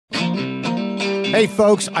Hey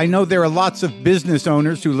folks, I know there are lots of business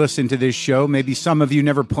owners who listen to this show. Maybe some of you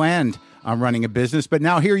never planned on running a business, but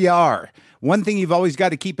now here you are. One thing you've always got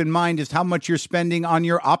to keep in mind is how much you're spending on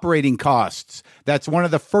your operating costs. That's one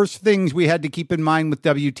of the first things we had to keep in mind with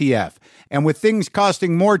WTF. And with things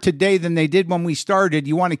costing more today than they did when we started,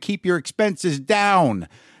 you want to keep your expenses down.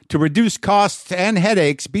 To reduce costs and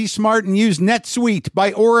headaches, be smart and use NetSuite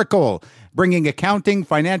by Oracle, bringing accounting,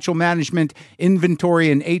 financial management,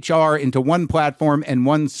 inventory, and HR into one platform and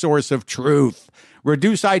one source of truth.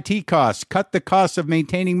 Reduce IT costs, cut the costs of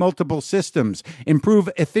maintaining multiple systems, improve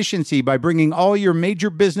efficiency by bringing all your major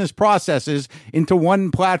business processes into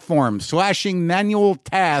one platform, slashing manual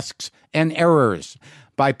tasks and errors.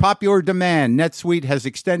 By popular demand, NetSuite has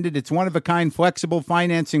extended its one-of-a-kind flexible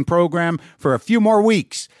financing program for a few more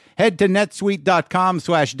weeks. Head to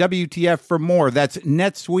netsuite.com/WTF for more. That's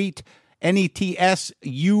NetSuite,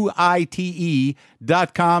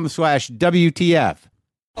 NetSuite.com/WTF.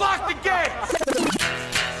 Lock the gate!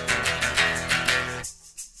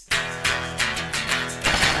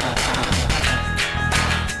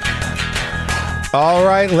 All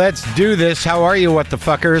right, let's do this. How are you, what the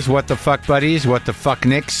fuckers, what the fuck buddies, what the fuck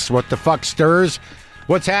nicks, what the fuck stirs?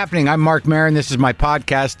 What's happening? I'm Mark Maron. This is my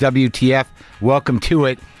podcast, WTF. Welcome to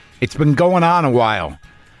it. It's been going on a while.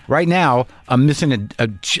 Right now, I'm missing a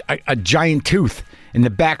giant tooth in the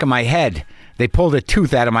back of my head. They pulled a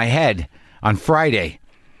tooth out of my head on Friday.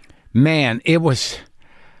 Man, it was...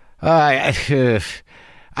 I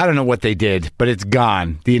don't know what they did, but it's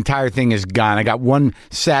gone. The entire thing is gone. I got one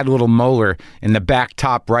sad little molar in the back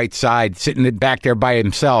top right side, sitting back there by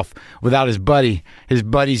himself without his buddy. His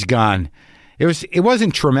buddy's gone. It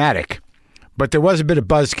wasn't traumatic, but there was a bit of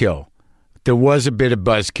buzzkill.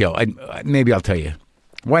 Maybe I'll tell you.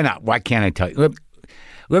 Why not? Why can't I tell you?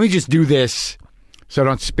 Let me just do this so I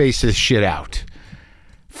don't space this shit out.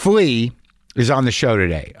 Flea is on the show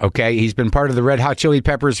today, okay? He's been part of the Red Hot Chili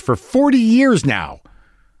Peppers for 40 years now.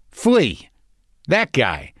 Flea, that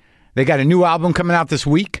guy. They got a new album coming out this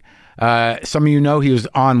week. Some of you know he was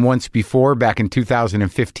on once before, back in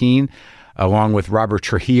 2015, along with Robert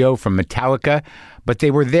Trujillo from Metallica. But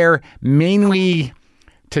they were there mainly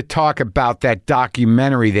to talk about that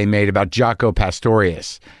documentary they made about Jaco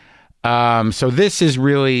Pastorius. So this is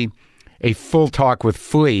really a full talk with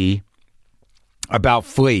Flea about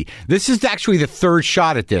Flea. This is actually the third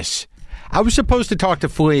shot at this. I was supposed to talk to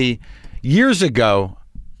Flea years ago.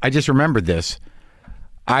 I just remembered this.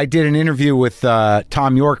 I did an interview with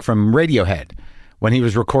Tom York from Radiohead when he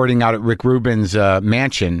was recording out at Rick Rubin's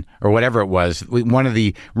mansion, or whatever it was, one of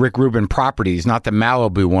the Rick Rubin properties, not the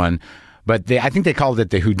Malibu one, but I think they called it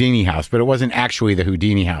the Houdini house, but it wasn't actually the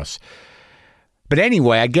Houdini house. But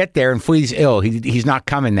anyway, I get there and Flea's ill. He's not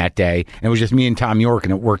coming that day, and it was just me and Tom York,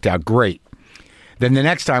 and it worked out great. Then the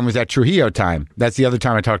next time was that Trujillo time. That's the other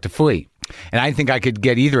time I talked to Flea. And I didn't think I could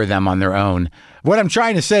get either of them on their own. What I'm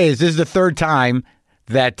trying to say is this is the third time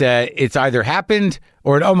that it's either happened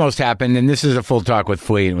or it almost happened, and this is a full talk with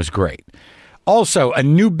Flea, and it was great. Also, a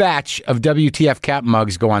new batch of WTF Cap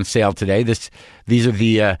mugs go on sale today. These are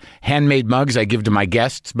the handmade mugs I give to my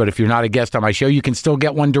guests, but if you're not a guest on my show, you can still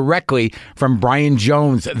get one directly from Brian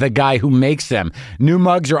Jones, the guy who makes them. New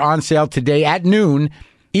mugs are on sale today at noon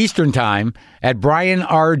Eastern Time at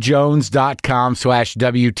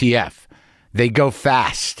brianrjones.com/WTF. They go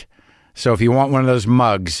fast. So if you want one of those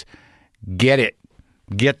mugs, get it.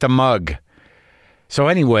 Get the mug. So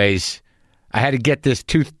anyways, I had to get this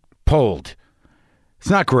tooth pulled. It's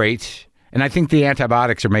not great, and I think the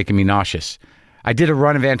antibiotics are making me nauseous. I did a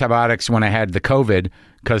run of antibiotics when I had the COVID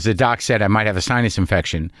because the doc said I might have a sinus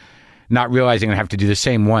infection, not realizing I have to do the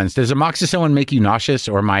same ones. Does amoxicillin make you nauseous,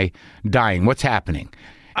 or am I dying? What's happening?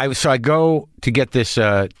 So I go to get this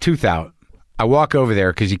tooth out. I walk over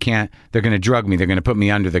there because you can't. They're going to drug me. They're going to put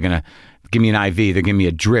me under. They're going to give me an IV. They're giving me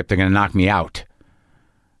a drip. They're going to knock me out.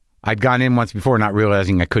 I'd gone in once before not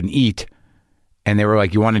realizing I couldn't eat. And they were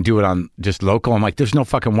like, you want to do it on just local? I'm like, there's no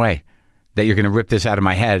fucking way that you're going to rip this out of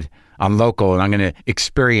my head on local and I'm going to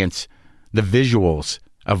experience the visuals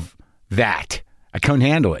of that. I couldn't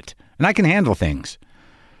handle it. And I can handle things.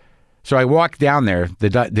 So I walked down there. The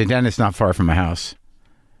dentist's not far from my house.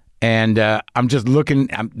 And I'm just looking.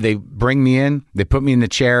 They bring me in. They put me in the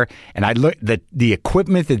chair. And I look the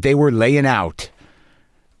equipment that they were laying out.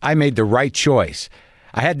 I made the right choice.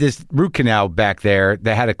 I had this root canal back there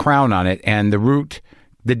that had a crown on it, and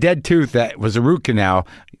the dead tooth that was a root canal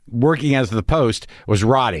working as the post was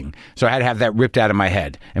rotting. So I had to have that ripped out of my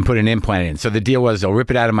head and put an implant in. So the deal was they'll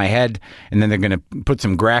rip it out of my head, and then they're going to put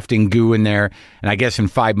some grafting goo in there, and I guess in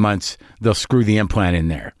 5 months they'll screw the implant in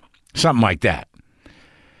there. Something like that.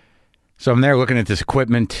 So I'm there looking at this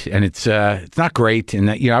equipment, and it's not great. And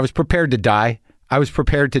I was prepared to die.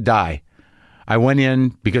 I went in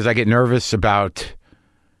because I get nervous about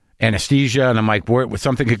anesthesia, and I'm like,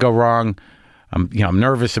 something could go wrong. I'm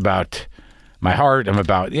nervous about my heart.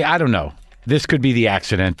 I don't know. This could be the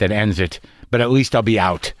accident that ends it, but at least I'll be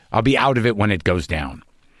out. I'll be out of it when it goes down.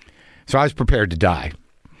 So I was prepared to die.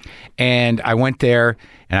 And I went there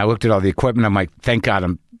and I looked at all the equipment. I'm like, thank God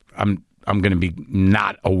I'm going to be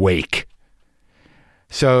not awake.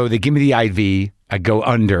 So they give me the IV. I go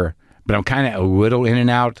under, but I'm kind of a little in and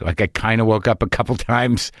out. Like I kind of woke up a couple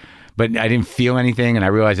times, but I didn't feel anything. And I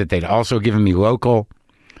realized that they'd also given me local.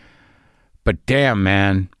 But damn,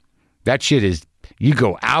 man, that shit is, you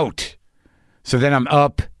go out. So then I'm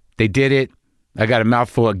up. They did it. I got a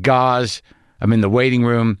mouthful of gauze. I'm in the waiting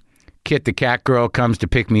room. Kit, the cat girl, comes to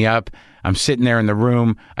pick me up. I'm sitting there in the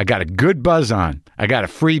room. I got a good buzz on. I got a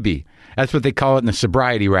freebie. That's what they call it in the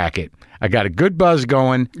sobriety racket. I got a good buzz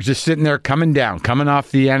going, just sitting there coming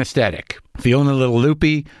off the anesthetic. Feeling a little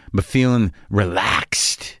loopy, but feeling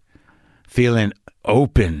relaxed. Feeling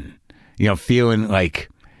open. Feeling like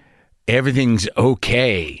everything's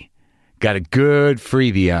okay. Got a good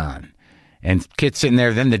freebie on. And Kit's sitting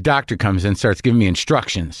there. Then the doctor comes in and starts giving me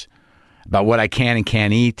instructions about what I can and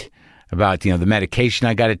can't eat, about, the medication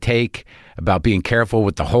I got to take, about being careful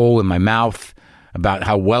with the hole in my mouth, about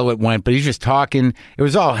how well it went. But he's just talking. It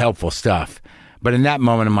was all helpful stuff. But in that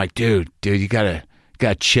moment, I'm like, dude, you gotta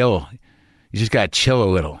chill. You just gotta chill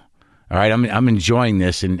a little. All right, I'm enjoying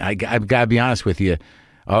this, and I've got to be honest with you.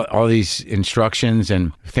 All these instructions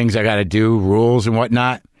and things I got to do, rules and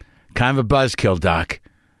whatnot, kind of a buzzkill, Doc.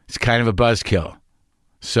 It's kind of a buzzkill.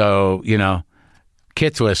 So,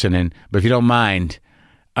 Kit's listening, but if you don't mind,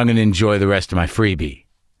 I'm going to enjoy the rest of my freebie.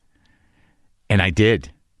 And I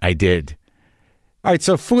did. All right,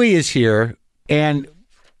 so Flea is here, and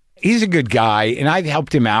he's a good guy, and I've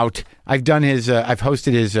helped him out. I've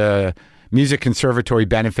hosted his music conservatory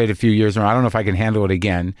benefit a few years ago. I don't know if I can handle it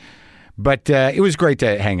again, but it was great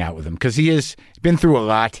to hang out with him because he's been through a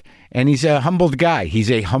lot, and he's a humbled guy.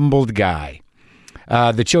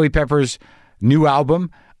 The Chili Peppers' new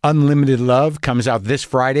album, Unlimited Love, comes out this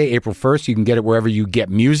Friday, April 1st. You can get it wherever you get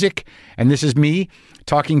music. And this is me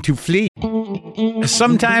talking to Flea.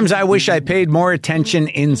 Sometimes I wish I paid more attention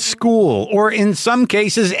in school, or in some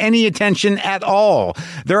cases, any attention at all.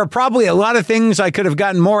 There are probably a lot of things I could have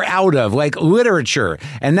gotten more out of, like literature,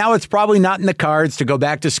 and now it's probably not in the cards to go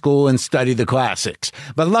back to school and study the classics.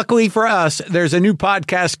 But luckily for us, there's a new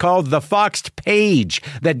podcast called The Foxed Page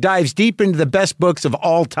that dives deep into the best books of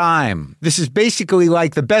all time. This is basically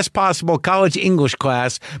like the best possible college English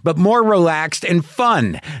class, but more relaxed and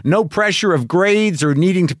fun. No pressure of grades or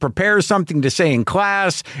needing to prepare something to say in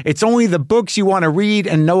class. It's only the books you want to read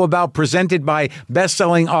and know about, presented by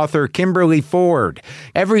best-selling author Kimberly Ford.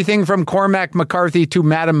 Everything from Cormac McCarthy to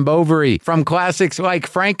Madame Bovary, from classics like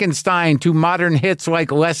Frankenstein to modern hits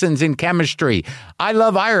like Lessons in Chemistry. I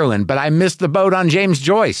love Ireland, but I missed the boat on James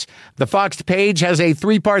Joyce. The Foxed Page has a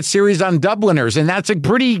 3-part series on Dubliners, and that's a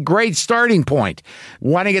pretty great starting point.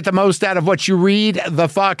 Want to get the most out of what you read? The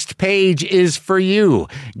Foxed Page is for you.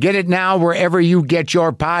 Get it now wherever you get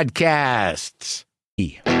your podcasts.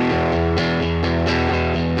 Yeah,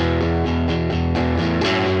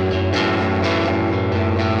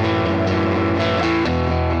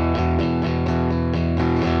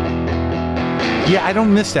 I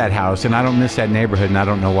don't miss that house, and I don't miss that neighborhood, and I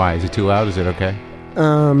don't know why. Is it too loud? Is it okay?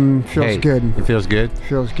 Feels good. It feels good?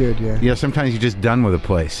 Feels good, yeah. Yeah, sometimes you're just done with a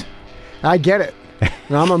place. I get it.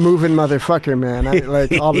 I'm a moving motherfucker, man.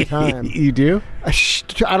 All the time. You do?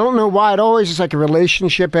 I don't know why. It always is like a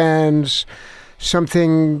relationship ends,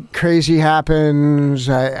 something crazy happens.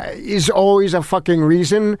 Is always a fucking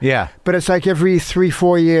reason. Yeah. But it's like every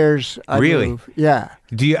 3-4 years I really move. Yeah.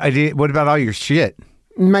 What about all your shit?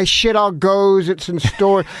 My shit all goes. It's in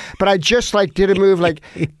store. But I just did a move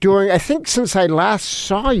I think since I last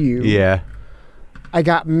saw you. Yeah. I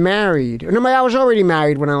got married. No, I was already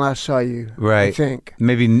married when I last saw you. Right. I think.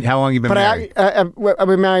 Maybe, how long have you been married? I've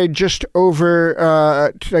been married just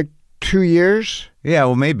over 2 years. Yeah,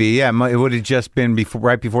 well, maybe. Yeah, it would have just been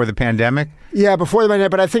right before the pandemic. Yeah, before the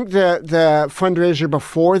pandemic. But I think the fundraiser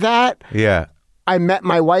before that. Yeah. I met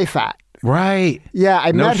my wife at. Right. Yeah,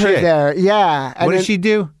 I met her there. Yeah. What does she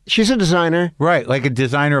do? She's a designer. Right, like a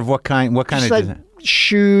designer of what kind? What kind of design?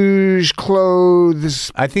 Shoes,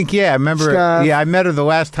 clothes. I think, yeah, I remember. Stuff. Yeah, I met her the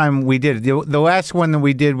last time we did it. The last one that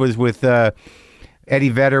we did was with Eddie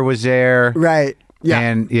Vedder was there. Right. Yeah.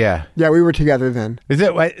 And yeah. Yeah, we were together then. Is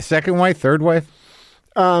it second wife, third wife?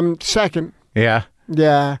 Second. Yeah.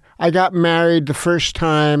 Yeah. I got married the first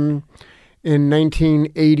time in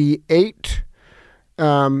 1988.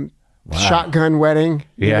 Shotgun wedding.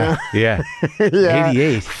 Yeah, yeah.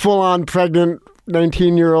 88. Full-on pregnant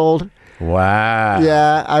 19-year-old. Wow.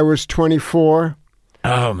 Yeah, I was 24.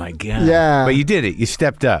 Oh, my God. Yeah. But you did it. You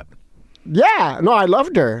stepped up. Yeah, no, I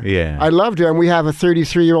loved her. Yeah. I loved her, and we have a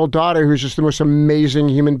 33-year-old daughter who's just the most amazing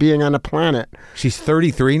human being on the planet. She's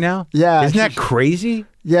 33 now? Yeah. Isn't that crazy?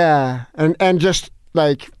 Yeah, and just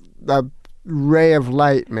like a ray of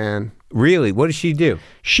light, man. Really? What does she do?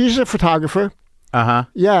 She's a photographer. Uh-huh.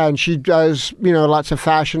 Yeah, and she does, lots of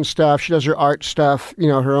fashion stuff. She does her art stuff,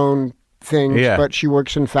 her own things, Yeah. but she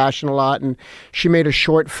works in fashion a lot. And she made a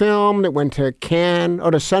short film that went to Cannes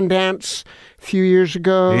or to Sundance a few years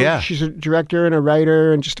ago. Yeah. She's a director and a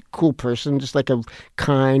writer and just a cool person, just like a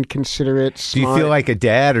kind, considerate, Do you smart feel like a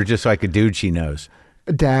dad or just like a dude she knows?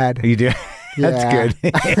 dad. You do? That's good.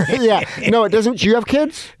 Yeah. No, it doesn't. Do you have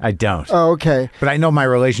kids? I don't. Oh, okay. But I know my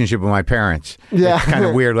relationship with my parents. Yeah. It's kind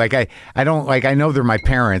of weird. Like I don't like I know they're my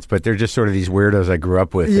parents, but they're just sort of these weirdos I grew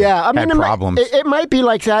up with. that Yeah, I mean, had problems. it might be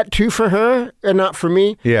like that too for her, and not for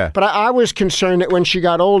me. Yeah. But I was concerned that when she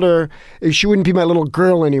got older, she wouldn't be my little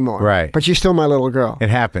girl anymore. Right. But she's still my little girl. It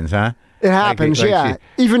happens, huh? It happens, like yeah.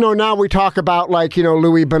 Even though now we talk about Louis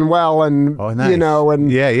Buñuel and Oh, nice.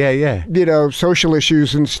 and Yeah. social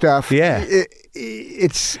issues and stuff. Yeah.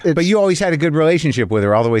 It's But you always had a good relationship with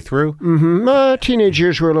her all the way through. teenage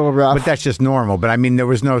years were a little rough. But that's just normal. But I mean, there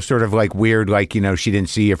was no sort of like weird, like she didn't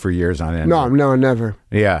see you for years on end. no, never.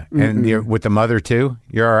 Yeah, and you're with the mother too.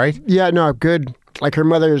 You're all right. Yeah, no, good. Like her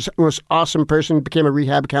mother is the most awesome person. Became a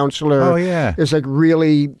rehab counselor. Oh, yeah. Is like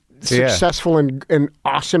really successful and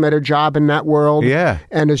awesome at her job in that world. Yeah.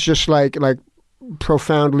 And is just like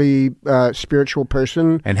profoundly spiritual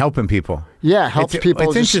person. And helping people. Yeah, helps people.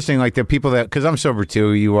 It's interesting, like the people that, because I'm sober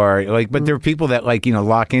too. You are like, but there are people that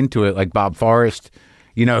lock into it, like Bob Forrest.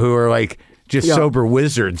 Who are like just sober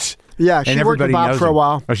wizards. Yeah, she and worked with everybody Bob knows for a him.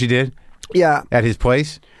 while. Oh, she did. Yeah. At his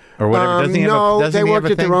place or whatever. They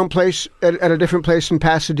worked at their own place at a different place in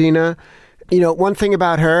Pasadena. One thing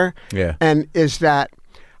about her, and is that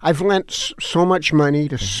I've lent so much money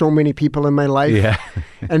to so many people in my life,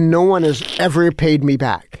 and no one has ever paid me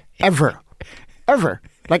back, ever.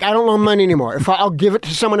 Like, I don't loan money anymore. I'll give it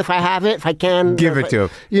to someone if I have it, if I can. Give it to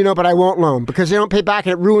them. But I won't loan because they don't pay back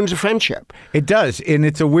and it ruins a friendship. It does. And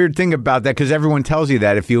it's a weird thing about that because everyone tells you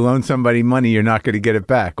that if you loan somebody money, you're not going to get it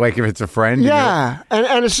back. Like if it's a friend. Yeah.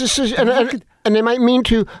 And it's just, and they might mean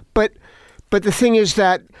to, but the thing is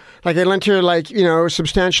that, like, I lent her, a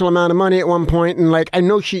substantial amount of money at one point, and, I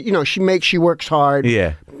know she works hard.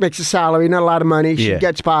 Yeah. Makes a salary, not a lot of money. She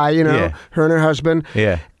gets by, her and her husband.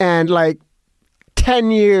 Yeah. And,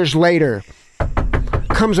 10 years later,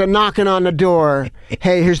 comes a knocking on the door.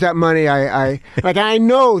 Hey, here's that money. I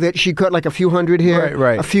know that she cut a few hundred here,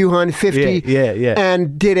 right. a few hundred, 50, yeah,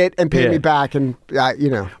 and did it and paid me back, and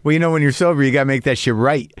Well, when you're sober, you got to make that shit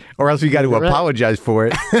right, or else you got to apologize for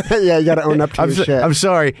it. Yeah, you got to own up to your shit. I'm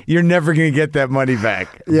sorry, you're never going to get that money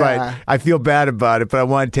back. Yeah. But I feel bad about it, but I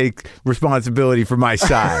want to take responsibility for my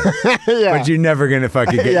side. Yeah. But you're never going to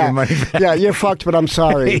fucking get your money back. Yeah, you're fucked, but I'm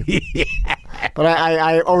sorry. But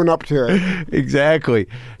I own up to it. Exactly.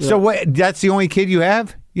 Yeah. So what? That's the only kid you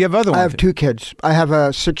have? You have other ones? I have 2 kids. I have a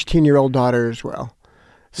 16-year-old daughter as well.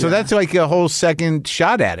 So that's like a whole second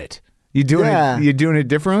shot at it. You doing it? You doing it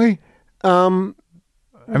differently? I'm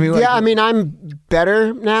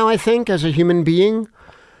better now, I think, as a human being.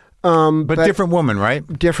 But different woman, right?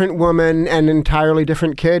 Different woman and entirely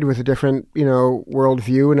different kid with a different,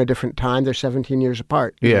 worldview and a different time. They're 17 years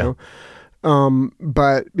apart. You know?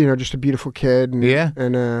 But just a beautiful kid. And,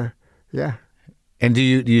 yeah. And do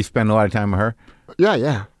you spend a lot of time with her? Yeah.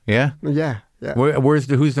 Yeah? Yeah. Who's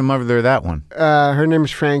the mother of that one? Her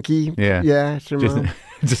name's Frankie. Yeah. Yeah, it's her mom.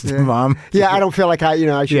 Just the mom? Yeah, I don't feel like I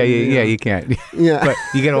should. Yeah, you can't. Yeah. But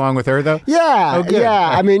you get along with her, though? Yeah. Oh, good. Yeah.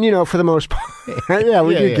 I mean, for the most part. Yeah,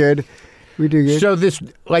 we do good. We do good. So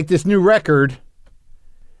this new record,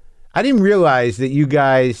 I didn't realize that you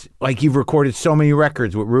guys, you've recorded so many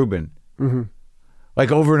records with Ruben. Mm-hmm.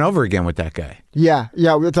 Over and over again with that guy. Yeah.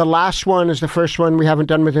 The last one is the first one we haven't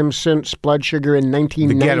done with him since Blood Sugar in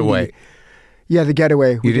 1990. The Getaway. Yeah, The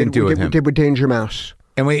Getaway. You didn't do it with him. We did with Danger Mouse.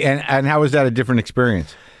 And how was that a different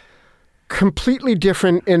experience? Completely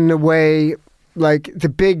different in the way,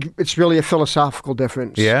 it's really a philosophical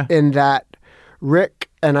difference. Yeah. In that Rick,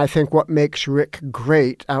 and I think what makes Rick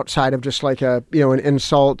great, outside of just an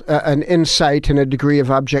insult, an insight and a degree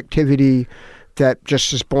of objectivity that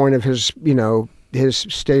just is born of his, his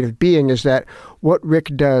state of being, is that what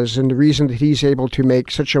Rick does and the reason that he's able to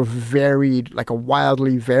make such a varied, a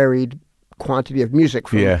wildly varied quantity of music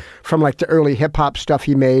from like the early hip hop stuff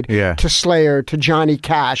he made to Slayer to Johnny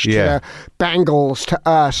Cash to Bangles to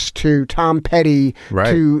Us to Tom Petty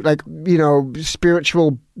to like, you know,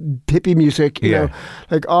 spiritual hippie music, you know,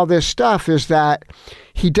 like all this stuff is that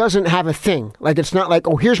he doesn't have a thing. Like, it's not like,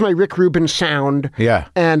 oh, here's my Rick Rubin sound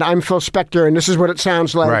and I'm Phil Spector and this is what it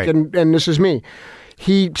sounds like and this is me.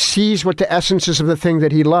 He sees what the essence is of the thing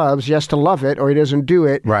that he loves. He has to love it or he doesn't do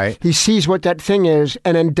it. Right. He sees what that thing is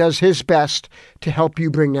and then does his best to help you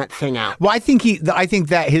bring that thing out. Well, I think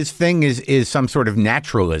that his thing is some sort of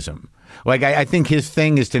naturalism. Like, I think his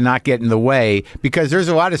thing is to not get in the way, because there's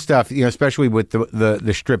a lot of stuff, you know, especially with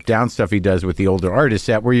the stripped down stuff he does with the older artists,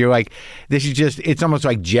 that where you're like, this is just, it's almost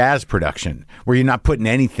like jazz production where you're not putting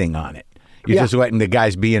anything on it. You're just letting the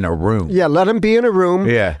guys be in a room. Yeah, let him be in a room.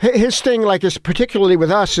 Yeah. His thing, like, is particularly with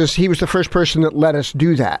us, is he was the first person that let us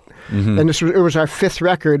do that. Mm-hmm. And it was our 5th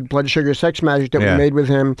record, Blood Sugar Sex Magic, that we made with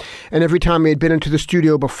him. And every time we had been into the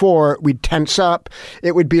studio before, we'd tense up.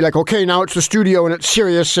 It would be like, okay, now it's the studio and it's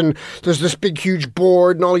serious and there's this big, huge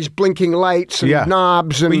board and all these blinking lights and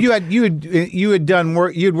knobs. And but you had done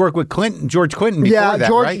work. You'd worked with George Clinton before that,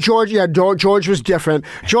 right? George was different.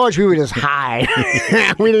 George, we were just high.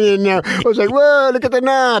 We didn't even know. It was like, whoa, look at the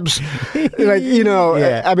knobs. Like, you know,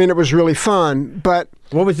 I mean, it was really fun, but.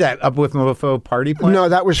 What was that? Up with Mofo Party Plan? No,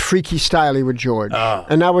 that was Freaky Styley with George. Oh.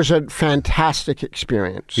 And that was a fantastic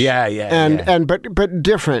experience. But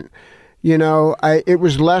different. You know, it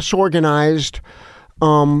was less organized,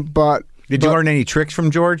 but... Did you learn any tricks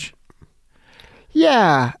from George?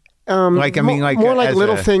 Yeah. More like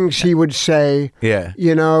little things he would say. Yeah.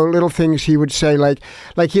 You know, little things he would say, like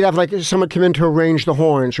he'd have like someone come in to arrange the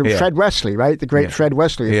horns from Fred Wesley, right? The great Fred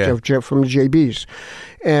Wesley from the JBs.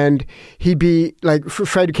 And he'd be like,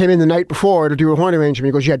 Fred came in the night before to do a horn arrangement.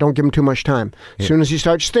 He goes, don't give him too much time. As soon as he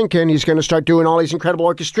starts thinking, he's going to start doing all these incredible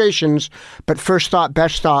orchestrations. But first thought,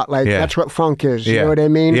 best thought, like that's what funk is. You know what I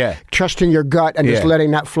mean? Yeah. Trusting your gut and just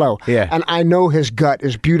letting that flow. Yeah. And I know his gut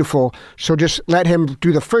is beautiful. So just let him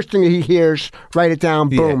do the first thing that he hears, write it down,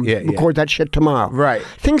 boom, record that shit tomorrow. Right.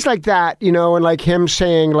 Things like that, you know, and like him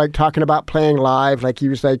saying, like talking about playing live, like he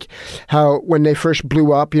was like how when they first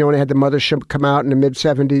blew up, you know, when they had the Mothership come out in the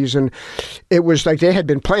mid-70s, and it was like they had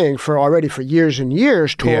been playing for years and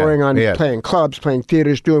years, touring on playing clubs, playing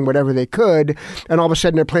theaters, doing whatever they could, and all of a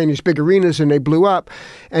sudden they're playing these big arenas and they blew up.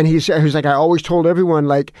 And he's like, I always told everyone,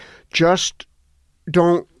 like, just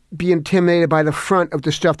don't be intimidated by the front of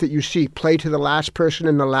the stuff that you see. Play to the last person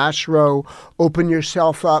in the last row, open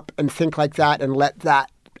yourself up and think like that and let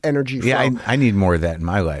that energy flow. Yeah, I need more of that in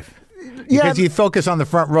my life. Because you focus on the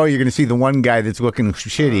front row, you're going to see the one guy that's looking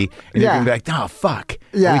shitty, and you're going to be like, oh, fuck.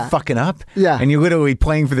 Are we fucking up? Yeah. And you're literally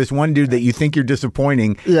playing for this one dude that you think you're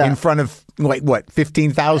disappointing in front of, like, what,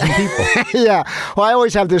 15,000 people? Yeah. Well, I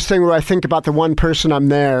always have this thing where I think about the one person I'm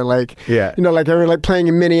there. Like, you know, like I remember like playing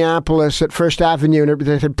in Minneapolis at First Avenue, and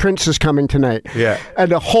they said, Prince is coming tonight. Yeah.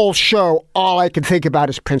 And the whole show, all I could think about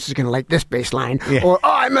is Prince is going to like this bass line. Yeah. Or,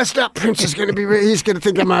 oh, I messed up. Prince is going to be, he's going to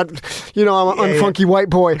think I'm I'm an unfunky white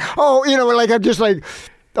boy. Oh, you know, like I'm just like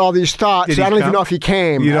all these thoughts. I don't even know if he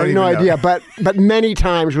came. I have no idea. But many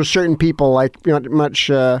times with certain people, like, you know, much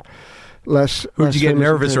less. Who'd you get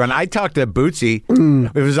nervous around? I talked to Bootsy.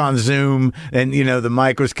 It was on Zoom, and you know the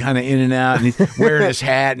mic was kind of in and out, and he's wearing his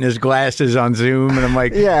hat and his glasses on Zoom, and I'm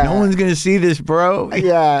like, no one's gonna see this, bro.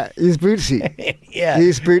 Yeah, he's Bootsy.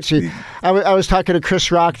 He's Bootsy. I was talking to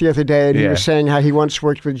Chris Rock the other day, and he was saying how he once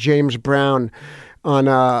worked with James Brown on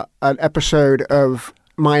an episode of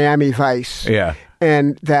Miami Vice. Yeah.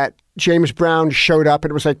 And that James Brown showed up,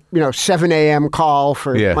 and it was like, you know, 7 a.m. call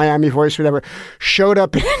for Miami Voice, whatever. Showed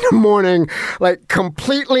up in the morning, like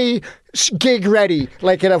completely gig ready,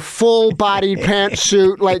 like in a full-bodied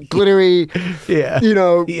pantsuit, like glittery, you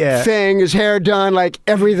know, thing, his hair done, like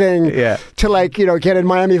everything to, like, you know, get in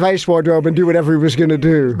Miami Vice wardrobe and do whatever he was going to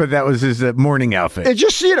do. But that was his morning outfit. It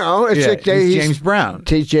just, you know, it's like he's James Brown.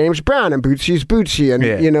 He's James Brown, and Bootsy's Bootsy, and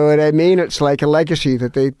you know what I mean? It's like a legacy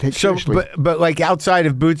that they take seriously. But like outside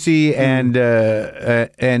of Bootsy and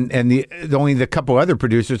only the couple other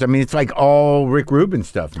producers, I mean, it's like all Rick Rubin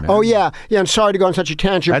stuff, man. Oh yeah. I'm sorry to go on such a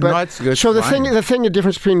tangent, but so the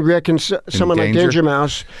difference between Rick and someone like Danger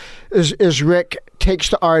Mouse is Rick takes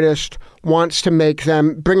the artist, wants to make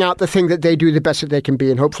them bring out the thing that they do the best that they can be,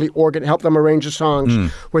 and hopefully help them arrange the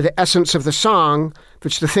songs where the essence of the song,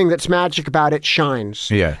 which the thing that's magic about it, shines.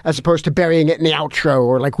 Yeah. As opposed to burying it in the outro,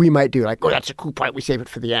 or like we might do, like, oh, that's a cool part, we save it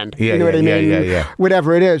for the end. Yeah, you know what I mean? Yeah.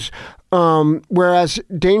 Whatever it is. Whereas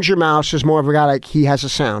Danger Mouse is more of a guy, like, he has a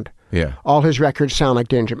sound. Yeah. All his records sound like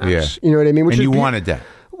Danger Mouse. Yeah. You know what I mean? And you wanted that.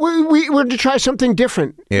 we were to try something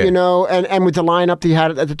different, you know, and with the lineup that he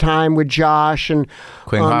had at the time with Josh and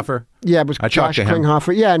Klinghoffer. It was Josh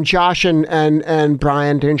Klinghoffer. Yeah, and Josh and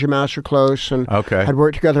Brian Danger Mouse were close and had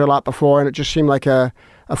worked together a lot before, and it just seemed like a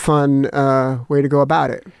fun way to go about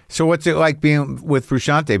it. So what's it like being with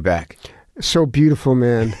Frusciante back? So beautiful,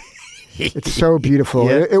 man. It's so beautiful.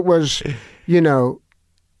 Yeah. It was, you know,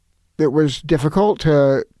 it was difficult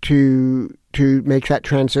to make that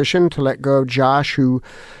transition, to let go of Josh, who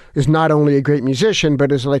is not only a great musician,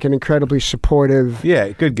 but is like an incredibly supportive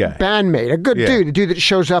good guy. Bandmate, a good dude, a dude that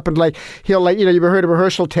shows up and like, he'll like, you know, you've heard a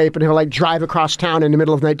rehearsal tape and he'll like drive across town in the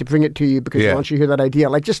middle of the night to bring it to you because he wants you to hear that idea.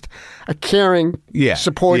 Like just a caring,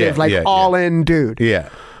 supportive, all in dude. Yeah.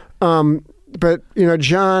 But, you know,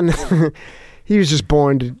 John... He was just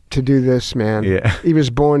born to do this, man. Yeah. He was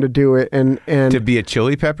born to do it. And to be a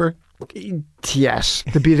Chili Pepper? Yes.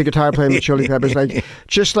 To be the guitar player in the Chili Peppers. Like,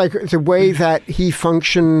 just like the way that he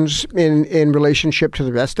functions in relationship to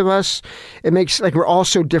the rest of us, it makes, like, we're all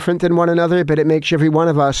so different than one another, but it makes every one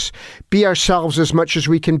of us be ourselves as much as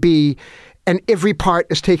we can be. And every part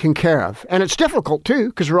is taken care of. And it's difficult, too,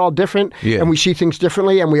 because we're all different, and we see things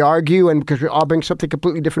differently, and we argue, and because we all bring something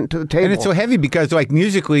completely different to the table. And it's so heavy because, like,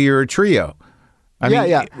 musically, you're a trio. I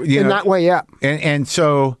mean, in that way, And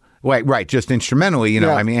so, right, just instrumentally, you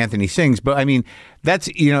know, I mean, Anthony sings, but I mean, that's,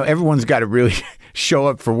 you know, everyone's got to really show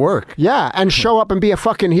up for work. Yeah, and show up and be a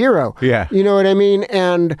fucking hero. Yeah. You know what I mean?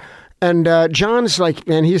 And John's like,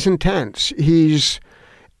 man, he's intense. He's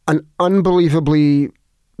an unbelievably,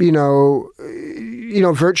 you know,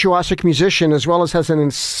 virtuosic musician, as well as has an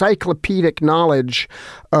encyclopedic knowledge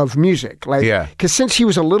of music. Like, because since he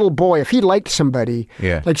was a little boy, if he liked somebody,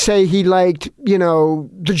 like say he liked, you know,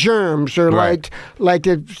 the Germs or liked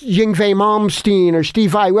Yngwie Malmsteen or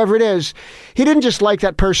Steve Vai, whoever it is, he didn't just like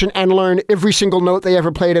that person and learn every single note they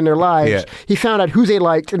ever played in their lives. He found out who they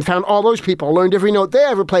liked and found all those people, learned every note they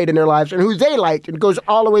ever played in their lives and who they liked, and goes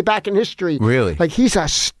all the way back in history. Really? Like, he's a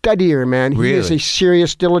studier, man. He is a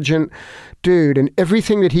serious, diligent dude, and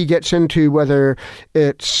everything that he gets into, whether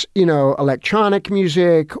it's, you know, electronic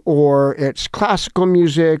music or it's classical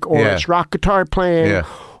music or it's rock guitar playing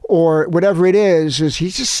or whatever it is he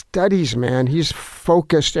just studies, man. He's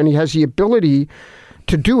focused and he has the ability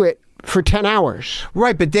to do it for 10 hours.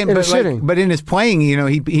 Right, but then but in his playing, you know,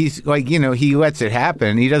 he's like, you know, he lets it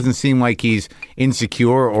happen. He doesn't seem like he's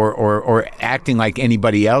insecure or acting like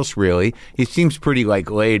anybody else, really. He seems pretty like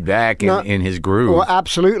laid back in his groove. Well,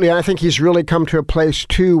 absolutely. And I think he's really come to a place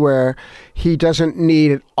too where he doesn't need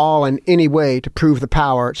it all in any way to prove the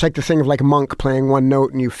power. It's like the thing of like Monk playing one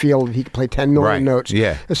note and you feel that he can play 10 million notes.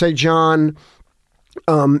 Yeah. It's like John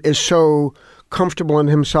is so comfortable in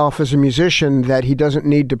himself as a musician that he doesn't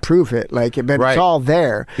need to prove it. Like, but it's all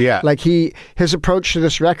there. Yeah. Like his approach to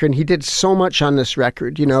this record, and he did so much on this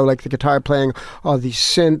record, you know, like the guitar playing, all these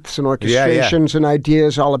synths and orchestrations and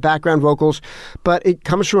ideas, all the background vocals, but it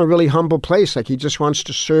comes from a really humble place. Like, he just wants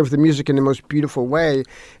to serve the music in the most beautiful way,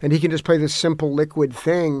 and he can just play this simple liquid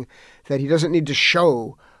thing that he doesn't need to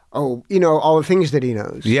show all the things that he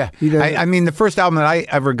knows. Yeah. I mean, the first album that I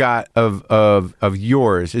ever got of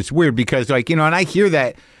yours, it's weird because, like, you know, and I hear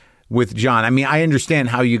that with John. I mean, I understand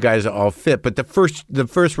how you guys all fit, but the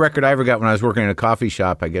first record I ever got when I was working in a coffee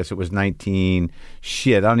shop, I guess it was I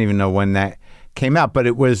don't even know when that came out, but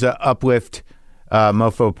it was Uplift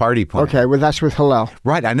Mofo Party Plan. Okay, well, that's with Hillel.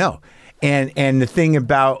 Right, I know. And the thing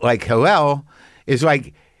about, like, Hillel is,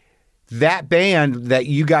 like, that band that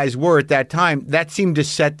you guys were at that time, that seemed to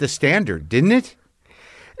set the standard, didn't it?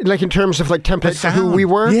 Like in terms of like template for who we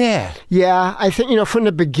were? Yeah. Yeah. I think, you know, from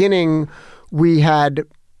the beginning, we had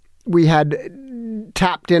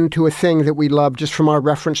tapped into a thing that we loved just from our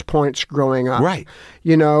reference points growing up. Right.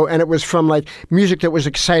 You know, and it was from like music that was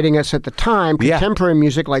exciting us at the time, contemporary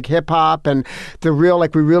music like hip hop and the real,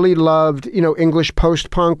 like we really loved, you know, English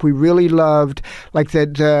post-punk. We really loved like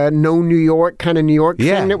the No New York kind of New York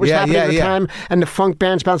thing that was happening at the time. And the funk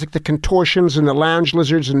bands like the Contortions and the Lounge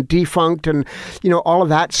Lizards and Defunct and, you know, all of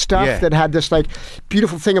that stuff that had this like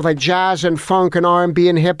beautiful thing of like jazz and funk and R&B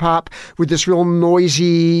and hip hop with this real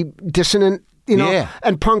noisy, dissonant, you know,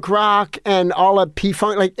 and punk rock and all of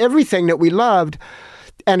P-Funk, like everything that we loved.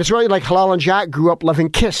 And it's really like Hillel and Jack grew up loving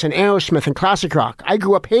Kiss and Aerosmith and classic rock. I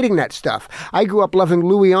grew up hating that stuff. I grew up loving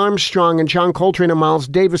Louis Armstrong and John Coltrane and Miles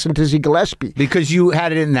Davis and Dizzy Gillespie. Because you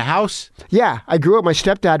had it in the house? Yeah. I grew up, my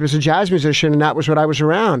stepdad was a jazz musician and that was what I was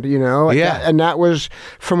around, you know? Yeah. And that was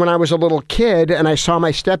from when I was a little kid and I saw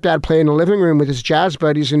my stepdad play in the living room with his jazz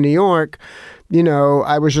buddies in New York. You know,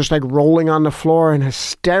 I was just like rolling on the floor in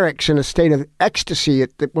hysterics in a state of ecstasy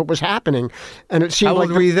at what was happening. And it seemed How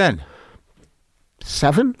old were you then?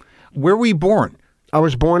 7. Where were you born? I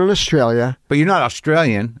was born in Australia. But you're not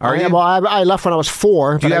Australian, are you? Well, I left when I was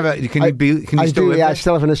 4. Do you have a? Can you still live Yeah, there? I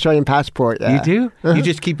still have an Australian passport. Yeah. You do? Uh-huh. You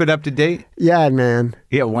just keep it up to date? Yeah, man.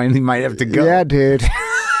 Yeah, when he might have to go. Yeah, dude.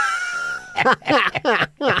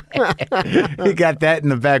 You got that in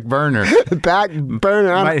the back burner. Back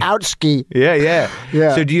burner. I'm out ski. Yeah.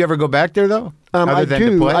 So do you ever go back there though?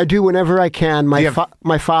 I do whenever I can.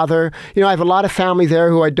 My father, I have a lot of family there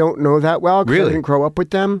who I don't know that well because I didn't grow up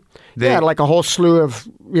with them. Like a whole slew of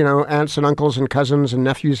aunts and uncles and cousins and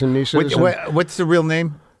nephews and nieces. What's the real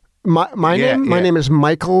name? My name? My name is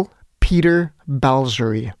Michael Peter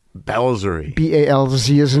Balzery. Balzery.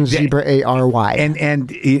 B-A-L-Z as in zebra, A-R-Y.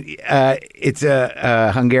 And it's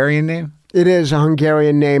a Hungarian name? It is a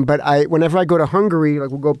Hungarian name, but whenever I go to Hungary, like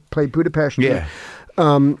we'll go play Budapest. Yeah.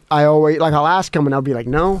 I always, I'll ask them and I'll be like,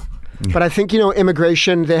 no. But I think,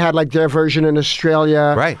 immigration, they had like their version in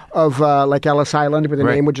Australia of like Ellis Island where the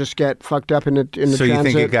name would just get fucked up in the transit. So you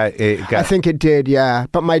think it got... I think it did, yeah.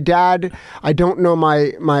 But my dad, I don't know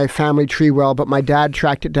my family tree well, but my dad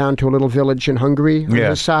tracked it down to a little village in Hungary on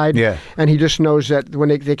his side. Yeah. And he just knows that when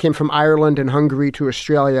they came from Ireland and Hungary to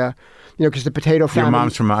Australia, because the potato family... Your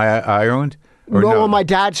mom's from Ireland? No, well, my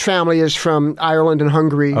dad's family is from Ireland and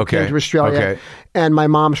Hungary, came to Australia, and my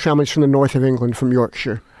mom's family is from the north of England, from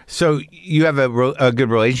Yorkshire. So you have a good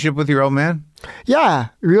relationship with your old man? Yeah,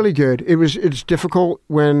 really good. It's difficult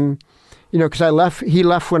when, because he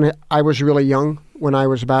left when I was really young, when I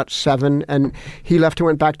was about 7, and he left and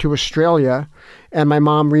went back to Australia. And my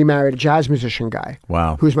mom remarried a jazz musician guy.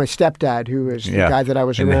 Wow. Who's my stepdad, who is the guy that I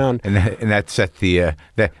was around. And that set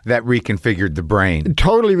that reconfigured the brain.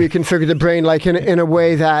 Totally reconfigured the brain, like in a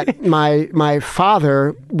way that my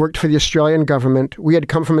father worked for the Australian government. We had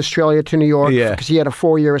come from Australia to New York because he had a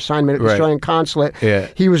 4-year assignment at the Australian consulate. Yeah.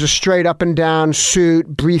 He was a straight up and down suit,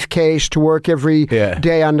 briefcase to work every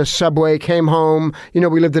day on the subway, came home.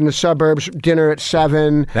 We lived in the suburbs, dinner at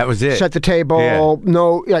 7. That was it. Set the table,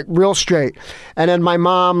 no, like real straight. And then my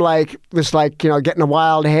mom was getting a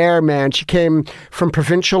wild hair, man. She came from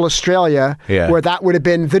provincial Australia where that would have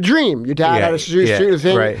been the dream. Your dad had a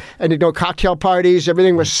thing and cocktail parties,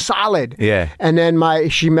 everything was solid. Yeah. And then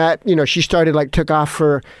she started took off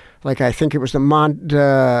for I think it was the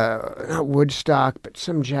not Woodstock, but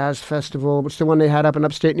some jazz festival. What's the one they had up in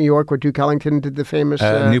upstate New York where Duke Ellington did the famous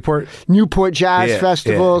Newport Jazz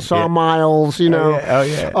Festival? Saw Miles,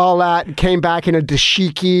 all that. Came back in a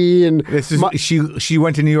dashiki, and she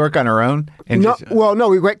went to New York on her own. And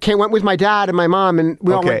we went with my dad and my mom, and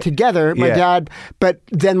we all went together. My dad, but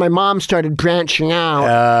then my mom started branching out,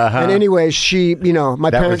 and anyways, she,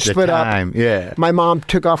 my parents split up. Yeah, my mom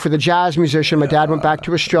took off with a jazz musician. My dad went back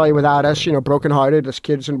to Australia without us, brokenhearted as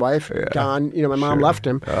kids and wife, gone. My mom left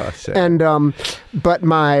him, and but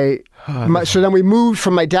so then we moved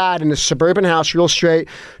from my dad in a suburban house, real straight,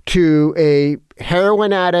 to a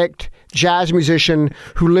heroin addict jazz musician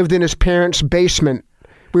who lived in his parents' basement.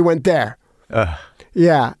 We went there.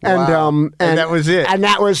 Yeah, and that was it. And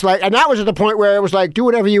that was at the point where it was like, do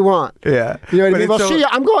whatever you want. Yeah, you know what I mean. Well, see you.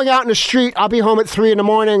 I'm going out in the street. I'll be home at 3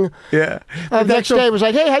 a.m. Yeah. The next day it was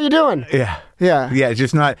like, hey, how you doing? Yeah. Yeah. Yeah,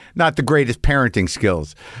 just not the greatest parenting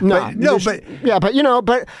skills. But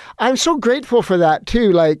I'm so grateful for that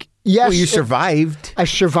too. Yes, well, you survived. I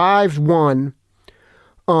survived, 1.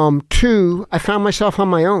 2, I found myself on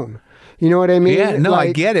my own. You know what I mean? Yeah, no,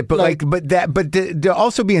 I get it. But to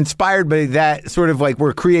also be inspired by that sort of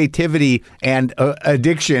where creativity and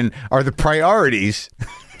addiction are the priorities.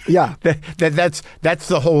 Yeah. that's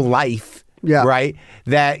the whole life. Yeah. Right?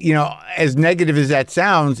 That, as negative as that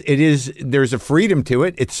sounds, there's a freedom to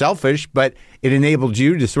it. It's selfish, but it enabled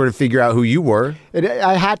you to sort of figure out who you were.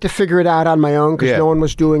 I had to figure it out on my own because no one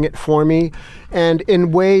was doing it for me. And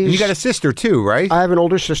in ways... And you got a sister too, right? I have an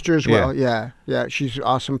older sister as well. Yeah. She's an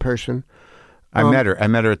awesome person. I met her. I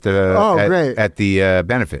met her at the at the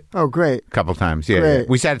benefit. Oh, great! A couple times. Yeah, great.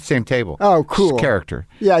 We sat at the same table. Oh, cool. She's a character.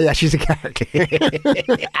 Yeah, she's a character.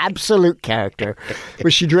 Absolute character.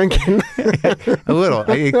 Was she drinking? A little.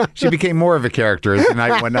 She became more of a character as the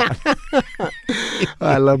night went on.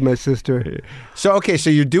 I love my sister. So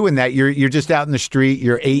you're doing that. You're just out in the street.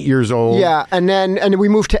 You're 8 years old. Yeah, and then we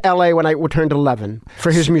moved to LA when I turned 11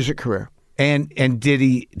 for his music career. And did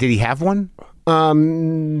he have one?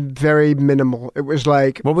 Very minimal. It was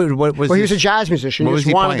like what was well, he was a jazz musician. He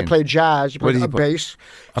just wanted to play jazz. He played bass,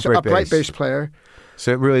 upright bass player.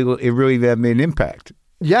 So it really made an impact.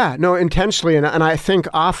 Yeah, no, intensely, and I think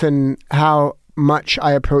often how much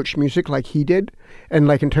I approach music like he did, and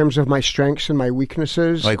in terms of my strengths and my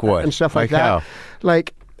weaknesses, like what and stuff like that. How?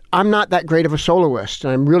 I'm not that great of a soloist,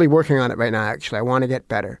 and I'm really working on it right now. Actually, I want to get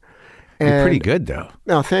better. You're pretty good, though.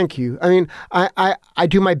 No, thank you. I mean, I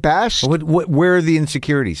do my best. Where are the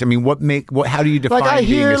insecurities? I mean, how do you define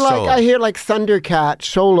being a solo? I hear like Thundercat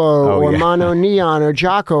solo or Mono Neon or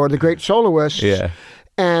Jocko or the great soloists. Yeah.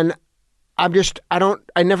 And I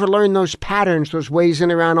never learned those patterns, those ways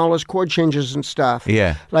in around all those chord changes and stuff.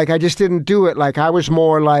 Yeah. Like, I just didn't do it. Like, I was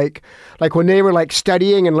more like when they were like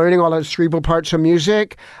studying and learning all those cerebral parts of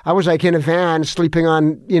music, I was like in a van sleeping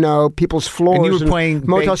on, people's floors. And you were playing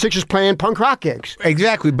Motel 6 playing punk rock gigs.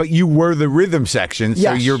 Exactly. But you were the rhythm section.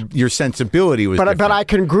 So yes. your sensibility was different. But I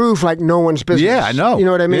can groove like no one's business. Yeah, I know. You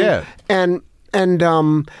know what I mean? Yeah. And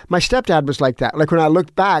my stepdad was like that. Like, when I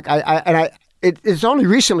looked back, it's only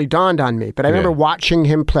recently dawned on me, but I remember watching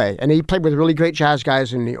him play, and he played with really great jazz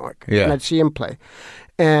guys in New York, and I'd see him play,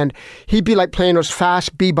 and he'd be like playing those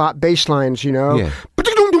fast bebop bass lines, Yeah. You know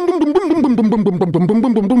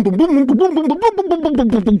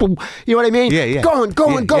what I mean? Yeah. Going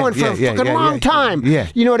for a fucking long time. Yeah.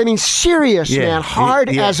 You know what I mean? Serious, man. Hard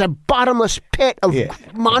as a bottomless pit of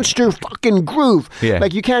monster fucking groove. Yeah.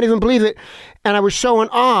 Like, you can't even believe it. And I was so in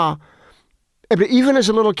awe. But even as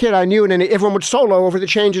a little kid, I knew, and then everyone would solo over the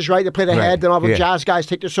changes, right? They play the head, then all the jazz guys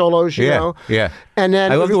take their solos, you know? Yeah. And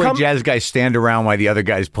then I love the way jazz guys stand around while the other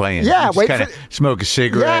guy's playing. Yeah, just kind of smoke a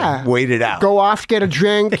cigarette, wait it out. Go off, get a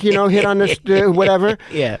drink, hit on this, whatever.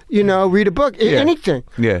 Yeah. Read a book, anything.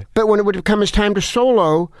 Yeah. But when it would come his time to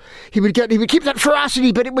solo, he would keep that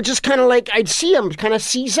ferocity, but it would just kind of like, I'd see him kind of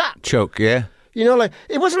seize up. Choke, yeah. Like,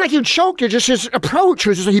 it wasn't like he choked, just his approach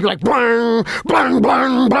was just like, he'd be like, blang, blang,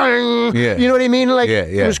 blang, blang. Yeah. You know what I mean? Like,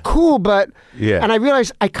 it was cool, but, and I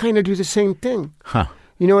realized I kind of do the same thing. Huh.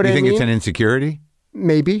 You know what I mean? You think it's an insecurity?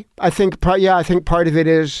 Maybe. I think part of it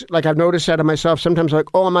is, like, I've noticed that of myself. Sometimes, like,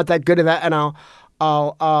 I'm not that good at that, and I'll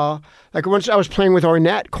like, once I was playing with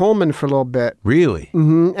Ornette Coleman for a little bit. Really?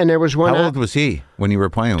 Mm-hmm. And there was one. How old was he when you were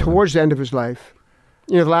playing with him? Towards the end of his life.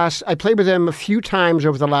 I played with him a few times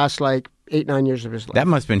over the last, 8-9 years of his life. That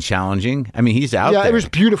must have been challenging. I mean, he's out there. Yeah, it was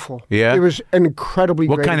beautiful. Yeah? It was an incredibly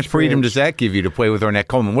What great kind of freedom does that give you to play with Ornette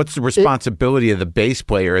Coleman? What's the responsibility of the bass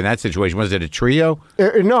player in that situation? Was it a trio?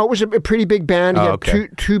 No, it was a pretty big band. He had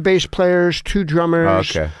two bass players, two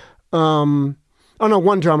drummers. Okay. One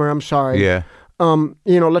drummer, I'm sorry. Yeah.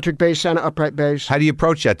 Electric bass and upright bass. How do you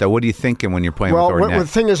approach that, though? What are you thinking when you're playing with Ornette? Well, the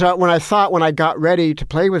thing is, when I got ready to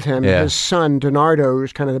play with him, his son, Donardo,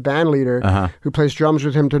 who's kind of the band leader, who plays drums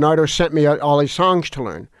with him, Donardo sent me all these songs to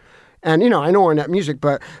learn. And, I know Ornette music,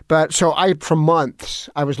 but so for months,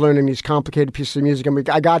 I was learning these complicated pieces of music. And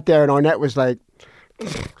I got there, and Ornette was like,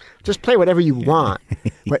 just play whatever you want,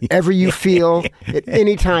 whatever you feel at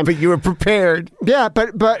any time. But you were prepared. Yeah,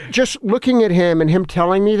 but just looking at him and him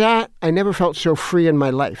telling me that, I never felt so free in my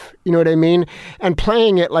life. You know what I mean? And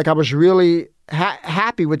playing it, like, I was really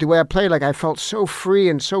happy with the way I played. Like, I felt so free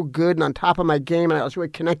and so good and on top of my game, and I was really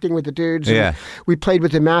connecting with the dudes. Yeah. And we played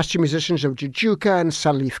with the master musicians of Jujuka and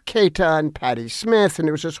Salif Keita and Patti Smith, and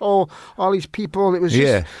it was all these people. It was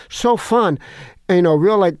just so fun. And,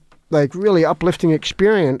 real like really uplifting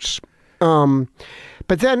experience.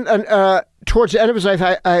 But then towards the end of his life,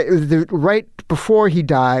 right before he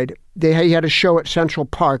died, he had a show at Central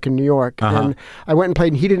Park in New York, and I went and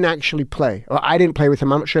played, and he didn't actually play. Well, I didn't play with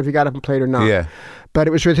him. I'm not sure if he got up and played or not. Yeah. But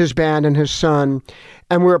it was with his band and his son,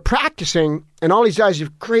 and we were practicing, and all these guys, these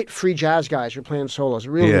great free jazz guys, were playing solos,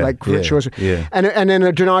 really virtuoso. Yeah. And then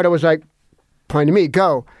Donardo was like, pointing to me,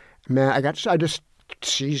 go. Man, I just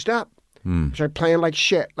seized up. Started playing like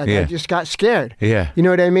shit. I just got scared. Yeah. You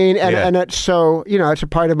know what I mean? And it's so, it's a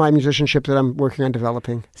part of my musicianship that I'm working on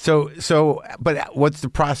developing. But what's the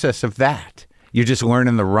process of that? You're just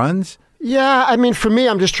learning the runs? Yeah, I mean, for me,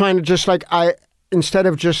 I'm just trying to I'm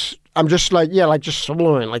just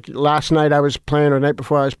soloing. Like last night I was playing, or the night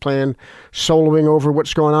before I was playing, soloing over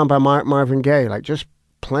What's Going On by Marvin Gaye. Like, just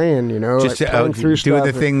playing, just playing through stuff.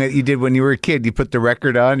 Do the thing that you did when you were a kid. You put the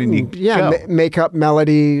record on and you go. Make up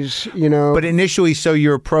melodies, But initially, so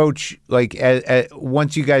your approach, like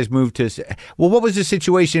once you guys moved to, what was the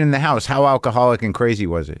situation in the house? How alcoholic and crazy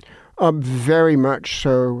was it? Very much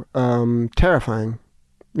so. Terrifying,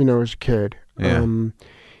 as a kid. Yeah.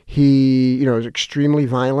 He, was extremely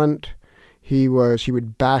violent. He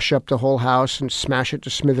would bash up the whole house and smash it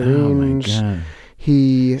to smithereens. Oh my God.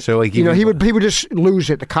 He would just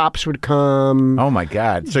lose it. The cops would come. Oh my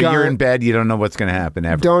God! So you're in bed, you don't know what's going to happen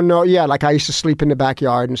ever. Don't know. Yeah, like I used to sleep in the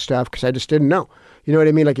backyard and stuff because I just didn't know. You know what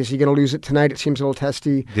I mean? Like, is he going to lose it tonight? It seems a little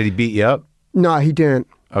testy. Did he beat you up? No, he didn't.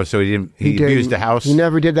 Oh, so he didn't. He abused the house. He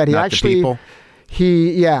never did that. He not actually. The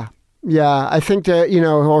people? Yeah. I think that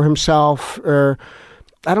or himself or.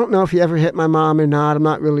 I don't know if he ever hit my mom or not. I'm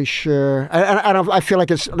not really sure. I don't. I feel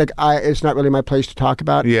like it's not really my place to talk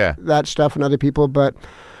about that stuff and other people. But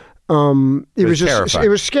it was just it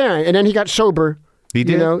was scary. And then he got sober. He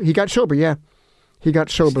did. He got sober. Yeah, he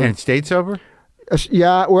got sober and stayed sober.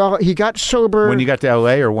 Yeah, well, he got sober when you got to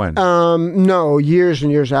L.A. or when? No, years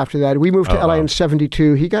and years after that. We moved to L.A. in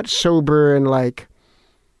 '72. He got sober in like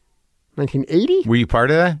 1980. Were you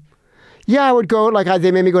part of that? Yeah, I would go,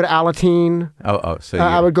 they made me go to Alateen. So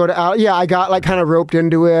I would go to, I got, kind of roped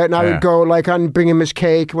into it, and I would go, and bring him his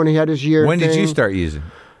cake when he had his year When did you start using?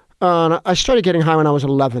 I started getting high when I was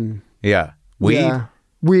 11. Yeah. Weed? Yeah.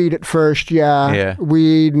 Weed at first, yeah. Yeah.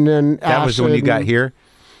 Weed and then acid. That was when you got here?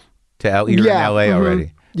 You were in L.A.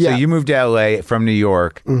 already? Yeah. So you moved to L.A. from New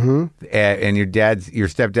York, and your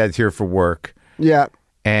stepdad's here for work. Yeah.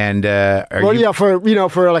 And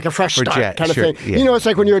for like a fresh start kind of thing. Yeah. It's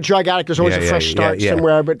like when you're a drug addict, there's always a fresh start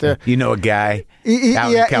somewhere. But a guy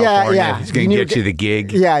out in California who's going to get you the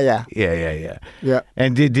gig. Yeah.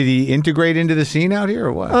 And did he integrate into the scene out here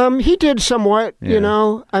or what? He did somewhat.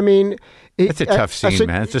 I mean, it's a tough scene,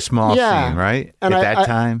 man. It's a small scene, right? And at that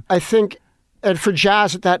time, I think, and for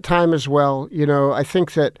jazz at that time as well. I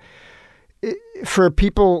think that. For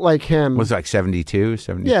people like him... Was it like 72?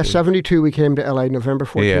 Yeah, 72 we came to L.A. November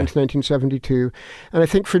 14th, 1972. And I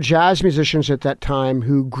think for jazz musicians at that time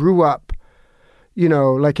who grew up,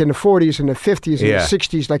 like in the 40s and the 50s and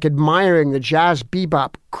the 60s, admiring the jazz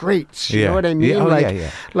bebop greats. You know what I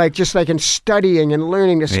mean? Just in studying and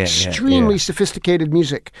learning this extremely sophisticated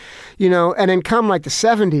music. And then come the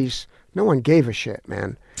 70s, no one gave a shit,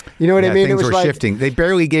 man. You know what I mean? Things were shifting. They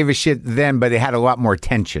barely gave a shit then, but it had a lot more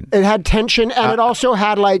tension. It had tension, and it also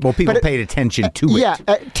had people paid attention to it. Yeah,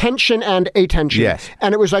 tension and attention. Yes.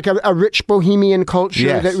 And it was like a rich bohemian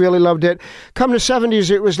culture that really loved it. Come to 70s,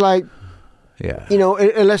 it was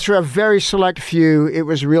unless for a very select few, it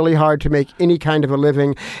was really hard to make any kind of a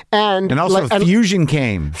living. And also fusion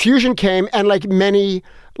came. Fusion came, and many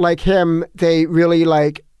like him, they really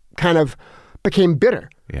kind of became bitter.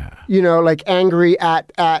 Yeah. Angry at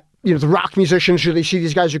the rock musicians who they see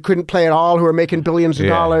these guys who couldn't play at all, who are making billions of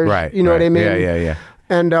dollars. Right. You know what I mean? Yeah.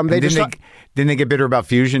 And didn't they get bitter about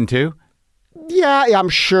fusion too? Yeah, I'm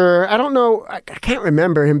sure. I don't know. I can't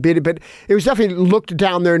remember him bitter, but it was definitely looked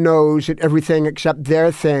down their nose at everything except their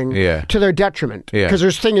thing to their detriment. Because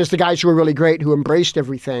the thing is, the guys who were really great, who embraced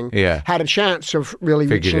everything, had a chance of really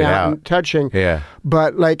reaching out and touching. Yeah.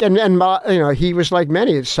 But he was like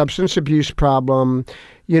many. It's substance abuse problem.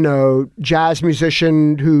 Jazz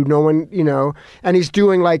musician who no one, and he's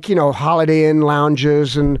doing Holiday Inn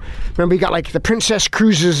lounges. And remember, he got the Princess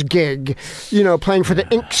Cruises gig, playing for the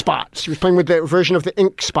Ink Spots. He was playing with the version of the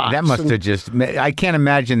Ink Spots. That must have I can't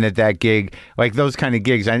imagine that gig, those kind of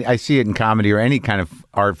gigs, I see it in comedy or any kind of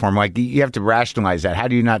art form. You have to rationalize that. How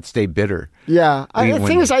do you not stay bitter? Yeah. The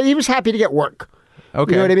thing is, he was happy to get work.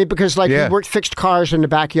 Okay. You know what I mean? Because he worked fixed cars in the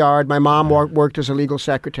backyard. My mom worked as a legal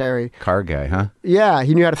secretary. Car guy, huh? Yeah,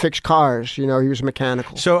 he knew how to fix cars. He was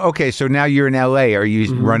mechanical. So now you're in L.A. Are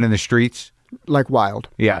you running the streets? Like wild.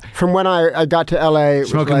 Yeah. From when I got to L.A.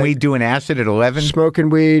 Smoking weed, doing acid at 11? Smoking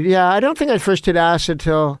weed. Yeah, I don't think I first did acid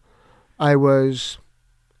till I was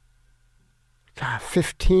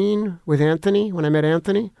 15 with Anthony, when I met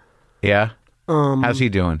Anthony. Yeah? How's he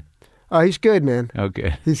doing? Oh, he's good, man.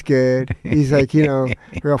 Okay. He's good. He's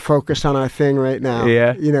real focused on our thing right now.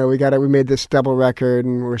 Yeah. We made this double record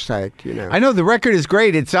and we're psyched, I know the record is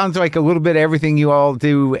great. It sounds like a little bit of everything you all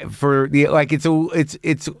do for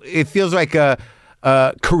it feels like a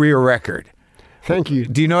career record. Thank you.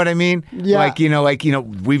 Do you know what I mean? Yeah.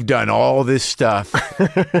 We've done all this stuff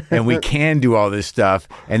and we can do all this stuff,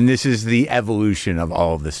 and this is the evolution of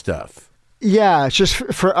all of the stuff. Yeah, it's just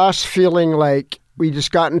for us feeling like we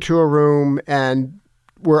just got into a room and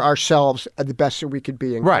we're ourselves at the best that we could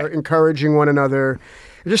be. Right. Encouraging one another.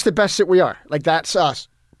 Just the best that we are. That's us.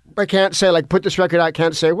 I can't say, put this record out. I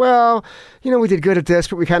can't say, well, we did good at this,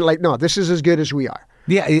 but we kind of no, this is as good as we are.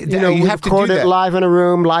 Yeah. We have to do record it that. live in a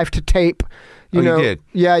room, live to tape. You did?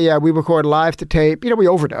 Yeah. We record live to tape. We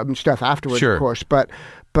overdub and stuff afterwards, sure. Of course. But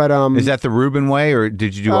is that the Rubin way, or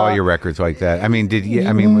did you do all your records like that?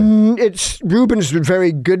 It's Rubin's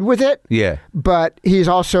very good with it. Yeah, but he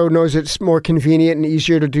also knows it's more convenient and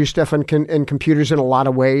easier to do stuff on computers in a lot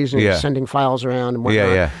of ways, and sending files around and whatnot.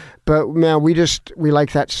 Yeah. But man, we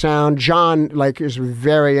like that sound. John is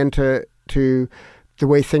very into the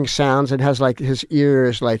way things sounds. It has his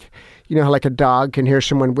ears how a dog can hear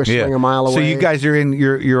someone whistling a mile away. So you guys are in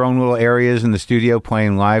your own little areas in the studio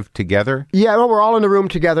playing live together? Yeah, well, we're all in the room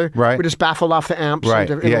together. Right. We just baffled off the amps right.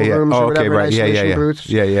 in the rooms or whatever, right. isolation booths.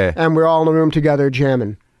 Yeah. And we're all in the room together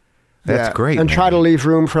jamming. That's great. And try to leave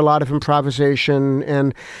room for a lot of improvisation.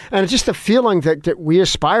 And it's just the feeling that we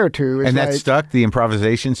aspire to. And that stuck? The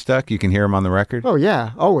improvisation stuck? You can hear them on the record? Oh,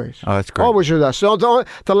 yeah. Always. Oh, that's great. Always with us. So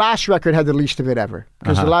the last record had the least of it ever.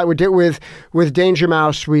 Because the lot we did with Danger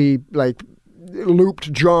Mouse, we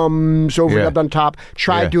looped drums up on top,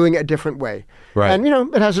 tried doing it a different way. Right. And,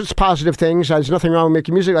 it has its positive things. There's nothing wrong with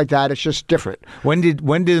making music like that. It's just different. When did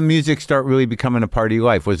the music start really becoming a part of your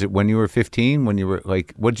life? Was it when you were 15? When you were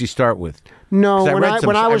what did you start with? No, I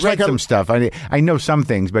read some stuff. I know some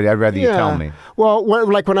things, but I'd rather you tell me. Well,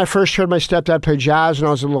 when I first heard my stepdad play jazz when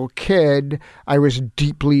I was a little kid, I was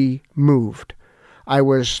deeply moved. I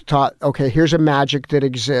was taught, okay, here's a magic that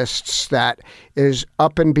exists that is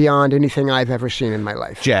up and beyond anything I've ever seen in my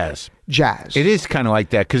life. Jazz. It is kind of like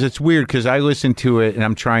that because it's weird because I listen to it and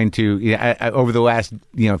I'm trying to, over the last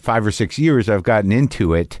 5 or 6 years, I've gotten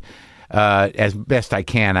into it as best I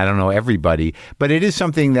can. I don't know everybody, but it is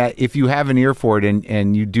something that if you have an ear for it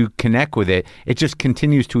and you do connect with it, it just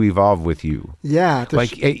continues to evolve with you. Yeah.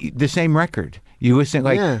 Like the same record. You listen,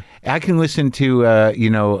 I can listen to, the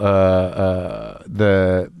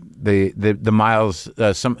Miles,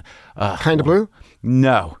 Kind of Blue?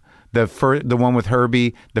 No. The one with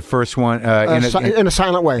Herbie, the first one. In a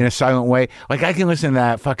silent way. In a silent way. Like, I can listen to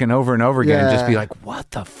that fucking over and over again and just be like, what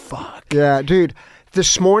the fuck? Yeah, dude.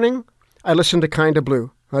 This morning, I listened to Kind of Blue.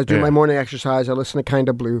 I was doing my morning exercise. I listened to Kind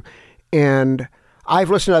of Blue. And I've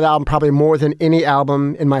listened to that album probably more than any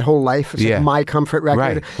album in my whole life. It's like my comfort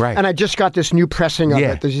record. Right. And I just got this new pressing of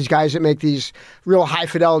it. There's these guys that make these real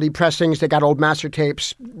high-fidelity pressings. They got old master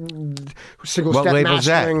tapes, single-step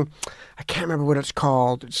mastering. I can't remember what it's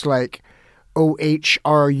called. It's like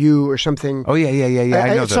OHRU or something. Oh, yeah.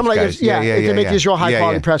 I know those guys. They make these real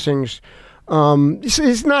high-quality pressings.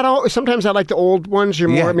 It's not all. Sometimes I like the old ones.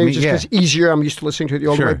 Maybe just because easier. I'm used to listening to the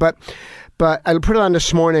old way. But I put it on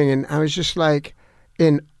this morning, and I was just like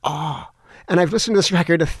in awe. And I've listened to this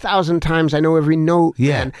record 1,000 times. I know every note.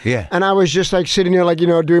 Yeah. And I was just like sitting there, like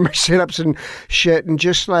doing my sit-ups and shit, and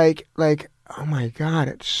just like. Oh my God,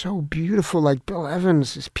 it's so beautiful. Like Bill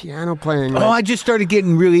Evans, his piano playing. I just started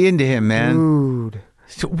getting really into him, man. Dude.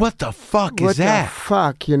 So what the fuck is that? What the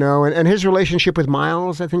fuck, And his relationship with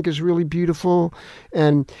Miles, I think, is really beautiful.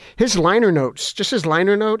 And his liner notes, you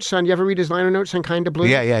ever read his liner notes on Kind of Blue?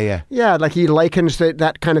 Yeah. Yeah, like he likens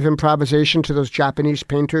that kind of improvisation to those Japanese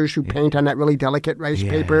painters who paint on that really delicate rice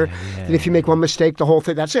paper. And if you make one mistake, the whole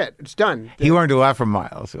thing, that's it. It's done. He learned a lot from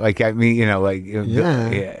Miles. Yeah,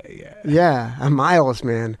 Miles,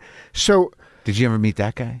 man. So... Did you ever meet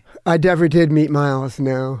that guy? I never did meet Miles,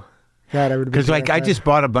 no. Because I just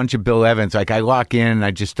bought a bunch of Bill Evans. Like I lock in and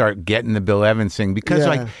I just start getting the Bill Evans thing because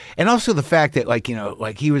and also the fact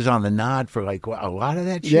that he was on the Nod for a lot of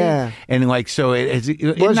that shit. Yeah. And so was he?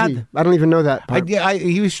 I don't even know that part.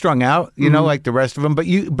 He was strung out, like the rest of them.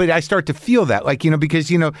 But I start to feel that,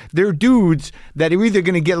 because they're dudes that are either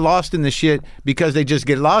going to get lost in the shit because they just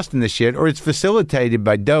get lost in the shit, or it's facilitated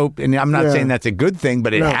by dope. And I'm not saying that's a good thing,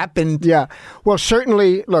 but it happened. Yeah. Well,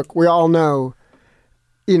 certainly. Look, we all know.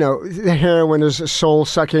 The heroin is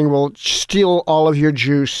soul-sucking, will steal all of your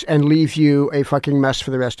juice and leave you a fucking mess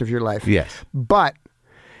for the rest of your life. Yes. But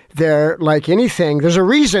they're like anything. There's a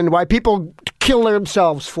reason why people kill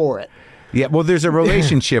themselves for it. Yeah, well, there's a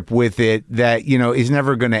relationship with it that, is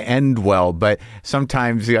never going to end well. But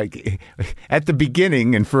sometimes, at the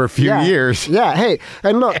beginning and for a few years. Yeah, hey,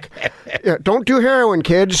 and look, don't do heroin,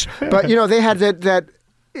 kids. But, they had that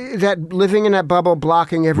living in that bubble,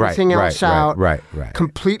 blocking everything else out,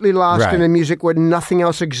 completely lost in the music where nothing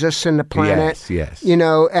else exists in the planet. Yes.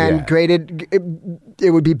 Graded.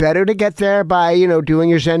 It would be better to get there by doing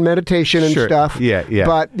your Zen meditation and stuff. Yeah.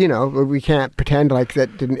 But we can't pretend like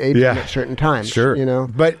that didn't aid them at certain times. Sure.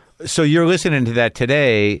 But so you're listening to that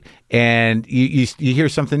today, and you hear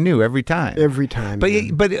something new every time. Every time.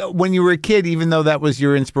 But when you were a kid, even though that was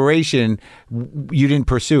your inspiration, you didn't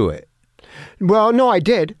pursue it. Well, no, I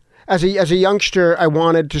did. As a youngster, I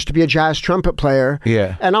wanted just to be a jazz trumpet player.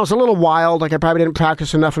 Yeah. And I was a little wild. I probably didn't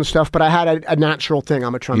practice enough and stuff, but I had a natural thing.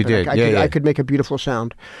 I'm a trumpet. You did. I could make a beautiful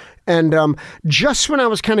sound. And just when I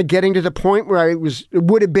was kind of getting to the point where I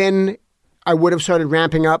would have started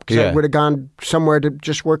ramping up because I would have gone somewhere to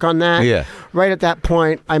just work on that. Yeah. Right at that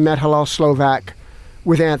point, I met Hillel Slovak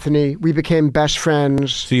with Anthony. We became best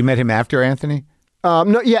friends. So you met him after Anthony?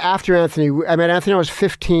 After Anthony. I met Anthony when I was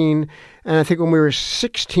 15, and I think when we were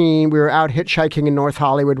 16, we were out hitchhiking in North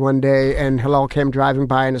Hollywood one day, and Hillel came driving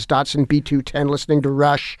by in his Datsun B210 listening to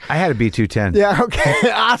Rush. I had a B210. Yeah,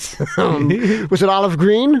 okay, awesome. Was it olive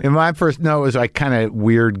green? In my first, no, it was kind of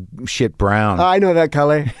weird shit brown. I know that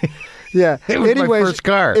color. Yeah. It was my first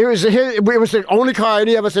car. It was the only car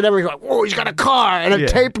any of us had ever. Like, whoa, he's got a car and a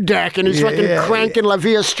tape deck, and he's fucking cranking La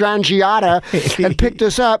Via Strangiata, and picked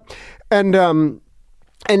us up, and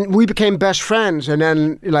we became best friends. And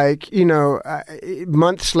then, like, you know,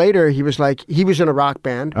 months later, he was in a rock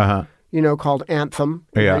band, you know, called Anthem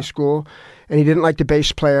in high school. And he didn't like the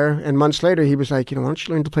bass player. And months later, he was like, you know, why don't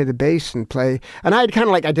you learn to play the bass and play? And I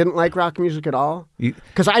didn't like rock music at all.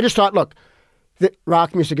 Because I just thought, look, that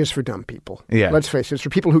rock music is for dumb people. Yeah. Let's face it. It's for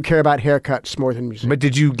people who care about haircuts more than music. But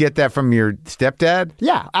did you get that from your stepdad?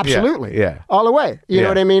 Yeah, absolutely. Yeah. All the way. You know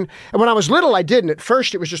what I mean? And when I was little, I didn't. At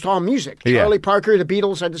first, it was just all music. Charlie Parker, the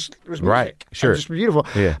Beatles, it was music. Right, sure. It was just beautiful.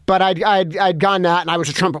 Yeah. But I'd gone that, and I was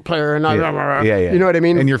a trumpet player, and you know what I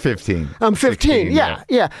mean? And you're 15. I'm 15,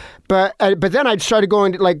 yeah. But then I'd started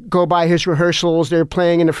going to, like, go by his rehearsals. They were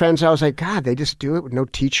playing in a friend's house. Like, God, they just do it with no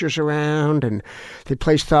teachers around, and they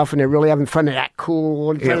play stuff, and they're really having fun. They act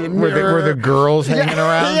cool. And were the girls hanging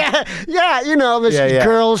around? Yeah, you know, there's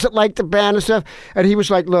girls that like the band and stuff. And he was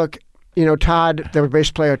like, look, you know, Todd, the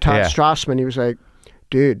bass player, Todd Strassman, he was like,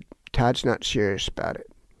 dude, Todd's not serious about it.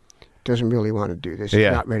 Doesn't really want to do this. He's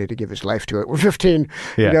not ready to give his life to it. We're 15.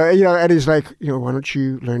 You know, and he's like, you know, why don't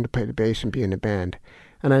you learn to play the bass and be in a band?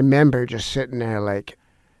 And I remember just sitting there like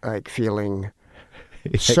feeling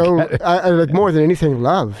so, like, more than anything,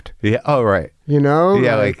 loved. Yeah. Oh, right. You know?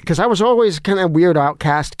 Yeah, because I was always kind of a weird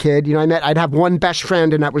outcast kid. You know, I'd have one best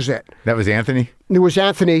friend, and that was it. That was Anthony? It was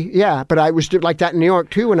Anthony, yeah. But I was like that in New York,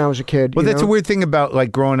 too, when I was a kid. Well, that's a weird thing about,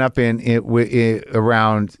 like, growing up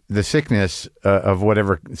around the sickness of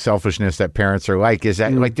whatever selfishness that parents are like, is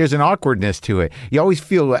that, like, there's an awkwardness to it. You always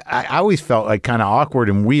feel, I always felt, like, kind of awkward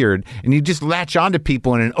and weird, and you just latch onto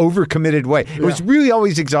people in an overcommitted way. It was really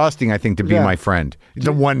always exhausting, I think, to be my friend.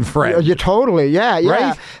 The one friend. You totally, yeah.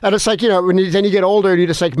 Right? And it's like, you know, then you get older and you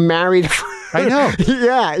just, like, married. I know.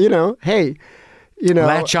 Yeah, you know, hey. You know,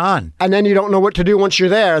 latch on. And then you don't know what to do once you're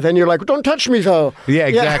there. Then you're like, don't touch me, though. Yeah,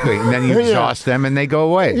 exactly. And then you exhaust them and they go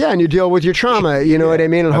away. Yeah, and you deal with your trauma, you know what I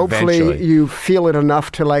mean? And hopefully you feel it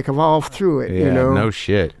enough to, like, evolve through it, you know? No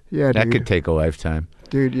shit. Yeah, that could take a lifetime.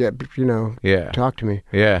 Dude, you know, talk to me.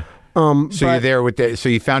 Yeah. So you're there so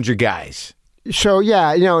you found your guys. So,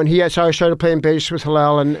 yeah, you know, and so I started playing bass with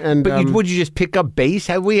Hillel. But would you just pick up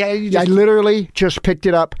bass? I literally just picked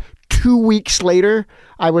it up. 2 weeks later,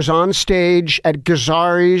 I was on stage at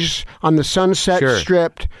Gazzari's on the Sunset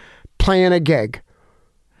Strip playing a gig.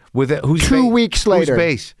 With who's 2 weeks later. Whose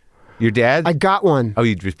bass? Your dad? I got one. Oh,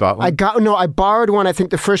 you just bought one? I borrowed one. I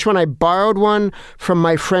think the first one, I borrowed one from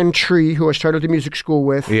my friend Tree, who I started the music school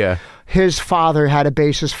with. Yeah. His father had a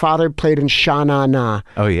bass. His father played in Sha Na Na.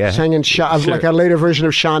 Oh, yeah. Sang in like a later version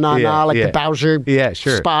of Sha Na Na, like the Bowser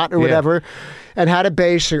spot or whatever. And had a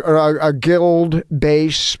bass, a Guild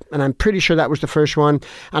bass, and I'm pretty sure that was the first one.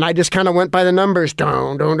 And I just kind of went by the numbers.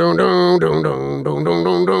 Dun, dun, dun, dun, dun, dun, dun, dun,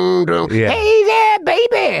 dun, dun, dun. Yeah. Hey there,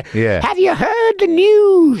 baby. Yeah. Have you heard the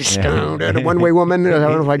news? Dun, dun, dun. One Way Woman. I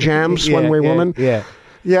don't know if I jams. One Way Woman. Yeah.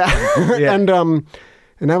 Yeah. And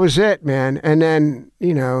that was it, man. And then,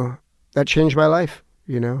 you know, that changed my life.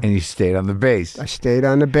 You know, and you stayed on the bass. I stayed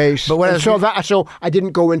on the bass, but so I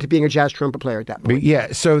didn't go into being a jazz trumpet player at that point.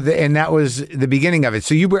 Yeah, and that was the beginning of it.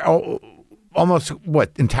 So you were almost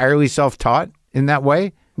entirely self-taught in that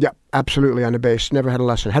way. Yeah, absolutely on the bass. Never had a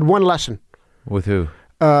lesson. Had one lesson. With who?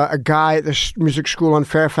 A guy at the music school on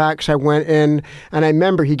Fairfax. I went in, and I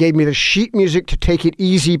remember he gave me the sheet music to Take It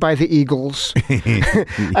Easy by the Eagles,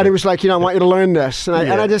 and it was like, you know, I want you to learn this, and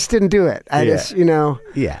I just didn't do it. I just, you know,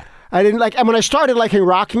 I didn't like, and when I started liking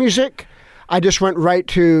rock music, I just went right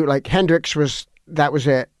to, like, Hendrix that was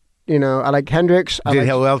it. You know, I like Hendrix. Did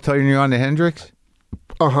Hillel tell you you're on to Hendrix?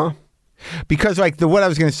 Uh-huh. Because, like, what I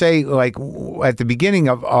was going to say, like, at the beginning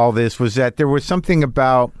of all this was that there was something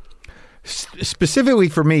about, specifically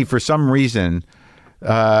for me, for some reason,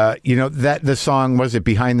 you know, that the song, was it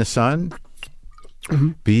Behind the Sun?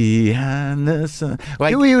 Mm-hmm. Behind the sun,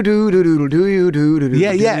 like, do you do those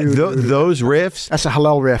riffs. That's a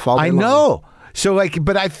Hillel riff. All day long. Know. So, like,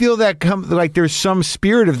 but I feel that like there's some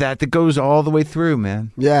spirit of that goes all the way through,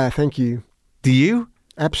 man. Yeah, thank you. Do you?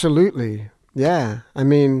 Absolutely. Yeah, I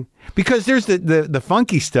mean, because there's the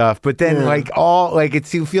funky stuff, but then it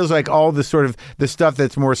feels like all the sort of the stuff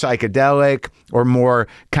that's more psychedelic or more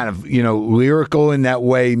kind of, you know, lyrical in that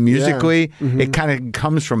way musically. Yeah. Mm-hmm. It kind of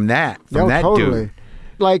comes from that totally. Dude.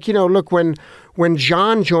 Like, you know, look, when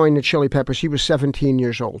John joined the Chili Peppers, he was 17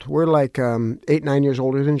 years old. We're like 8-9 years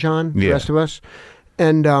older than John, the rest of us,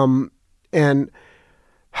 and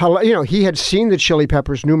you know, he had seen the Chili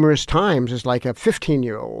Peppers numerous times as like a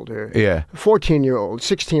 15-year-old or 14-year-old,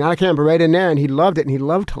 16. I can't remember, right in there, and he loved it, and he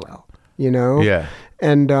loved Hillel. you know? Yeah.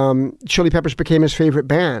 And Chili Peppers became his favorite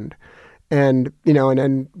band. And, you know, and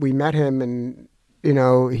then we met him and, you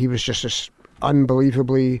know, he was just this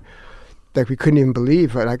unbelievably, like we couldn't even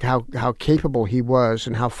believe like how capable he was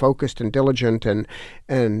and how focused and diligent and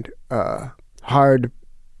hard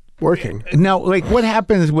working. Now, like what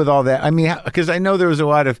happens with all that? I mean, because I know there was a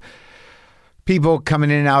lot of people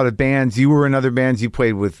coming in and out of bands. You were in other bands. You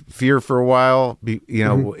played with Fear for a while, you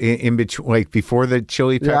know, in between, like before the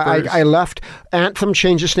Chili Peppers. Yeah, I left. Anthem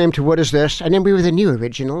changed its name to What Is This? And then we were the New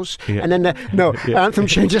Originals. Yeah. And then, Anthem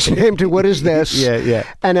changed its name to What Is This? Yeah.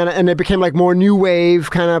 And then it became like more new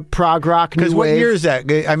wave, kind of prog rock, new wave. Because what year is that?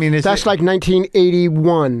 I mean, that's like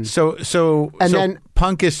 1981. So then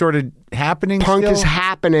punk is sort of happening Punk still? is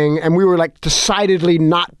happening, and we were like decidedly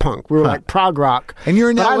not punk. We were like prog rock. And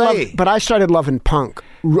you're in LA. But I started loving punk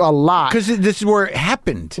a lot. Because this is where it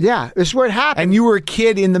happened. Yeah, this is where it happened. And you were a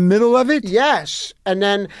kid in the middle of it? Yes. And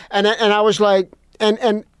then I was like, and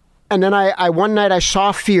then I one night I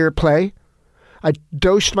saw Fear play. I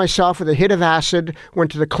dosed myself with a hit of acid,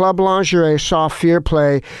 went to the Club Lingerie, saw Fear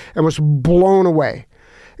play, and was blown away.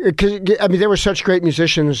 I mean, they were such great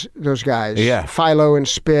musicians, those guys. Yeah. Philo and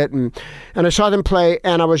Spit. And I saw them play,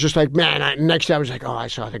 and I was just like, man, next day I was like, oh, I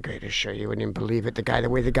saw the greatest show. You wouldn't even believe it. The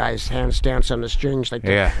way the guy's hands dance on the strings, like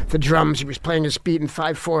the drums. He was playing his beat in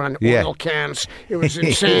 5/4 on oil cans. It was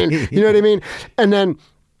insane. You know what I mean? And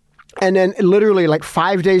then literally like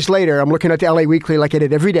 5 days later, I'm looking at the LA Weekly like I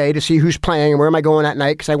did every day to see who's playing and where am I going that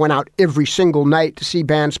night, because I went out every single night to see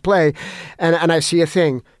bands play. And I see a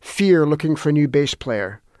thing, Fear looking for a new bass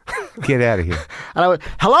player. Get out of here. And I went,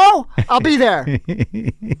 hello? I'll be there.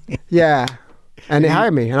 Yeah. And they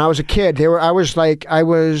hired me. And I was a kid. I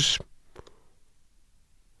was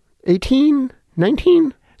 18,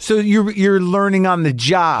 19. So you're learning on the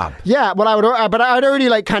job. Yeah. Well, but I'd already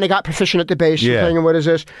like kind of got proficient at the bass and playing in What Is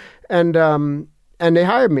This? And they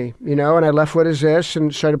hired me, you know, and I left What Is This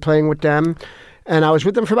and started playing with them. And I was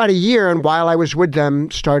with them for about a year, and while I was with them,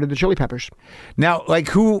 started the Chili Peppers. Now,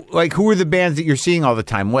 who are the bands that you're seeing all the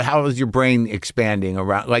time? How is your brain expanding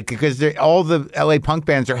around? Like, because all the LA punk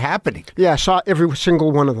bands are happening. Yeah, I saw every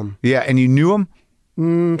single one of them. Yeah, and you knew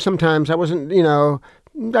them? Sometimes. I wasn't, you know,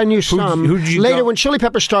 I knew some. Who did you Later, when Chili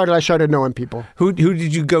Peppers started, I started knowing people. Who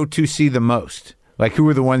did you go to see the most? Like, who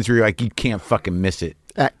were the ones where you're like, you can't fucking miss it?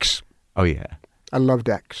 X. Oh, yeah. I loved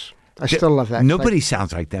X. I still love that. Nobody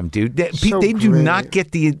sounds like them, dude. They do not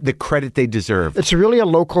get the credit they deserve. It's really a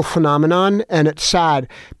local phenomenon, and it's sad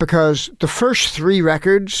because the first three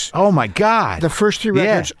records... Oh, my God. The first three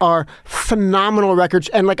records are phenomenal records.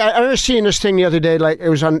 And like I was seeing this thing the other day, like it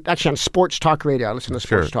was on Sports Talk Radio. I listen to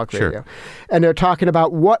Sports Talk Radio. And they're talking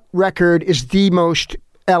about what record is the most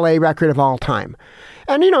LA record of all time.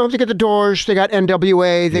 And, you know, they got the Doors, they got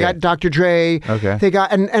NWA, they got Dr. Dre. Okay. They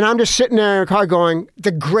got, and I'm just sitting there in a car going,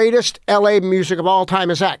 the greatest LA music of all time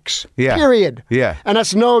is X. Yeah. Period. Yeah. And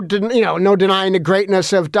that's no denying the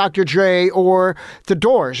greatness of Dr. Dre or the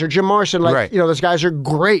Doors or Jim Morrison. Like, you know, those guys are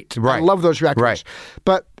great. Right. I love those records. Right.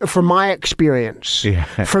 But from my experience,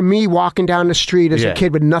 for me walking down the street as a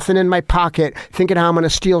kid with nothing in my pocket, thinking how I'm going to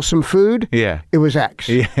steal some food, it was X.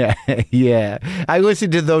 Yeah. Yeah. I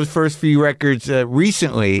listened to those first few records recently.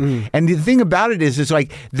 And the thing about it is, it's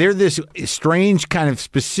like they're this strange kind of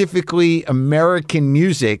specifically American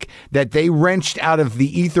music that they wrenched out of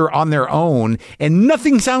the ether on their own, and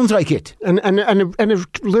nothing sounds like it. And the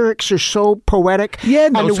lyrics are so poetic. Yeah,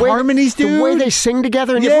 those harmonies, dude. The way they sing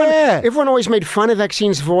together. And everyone always made fun of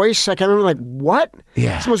Exene's voice. Like, I remember, like, what?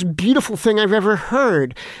 Yeah. It's the most beautiful thing I've ever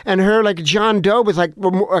heard. And her, like, John Doe with, like,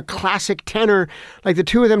 a classic tenor. Like, the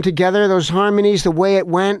two of them together, those harmonies, the way it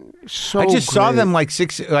went, so I just great. saw them like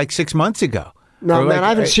 6 months ago. No, man, I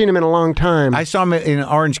haven't seen him in a long time. I saw him in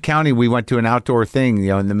Orange County. We went to an outdoor thing, you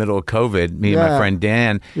know, in the middle of COVID, me and my friend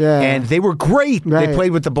Dan. Yeah. And they were great. Right. They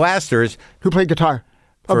played with the Blasters. Who played guitar?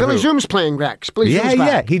 Oh, Billy Zoom's playing Rex. Billy Zoom's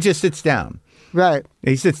back. He just sits down. Right.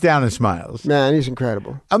 He sits down and smiles. Man, he's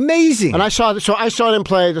incredible. Amazing. And I saw them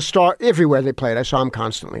play the Star everywhere they played. I saw them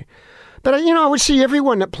constantly. But, you know, I would see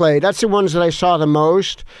everyone that played. That's the ones that I saw the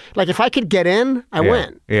most. Like, if I could get in, I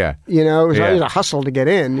went. Yeah. You know, it was always a hustle to get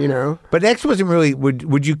in, you know. But X wasn't really,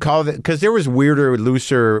 would you call it, because there was weirder,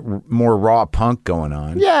 looser, more raw punk going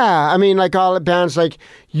on. Yeah. I mean, like all the bands like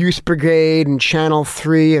Youth Brigade and Channel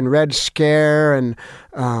 3 and Red Scare and,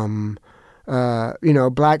 you know,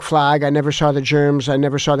 Black Flag. I never saw the Germs. I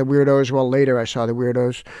never saw the Weirdos. Well, later I saw the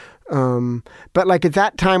Weirdos. But like at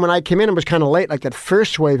that time when I came in, it was kind of late, like that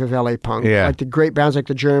first wave of LA punk. Yeah. Like the great bands like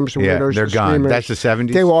the Germs, the Weirdos, they're the gone. Screamers. That's the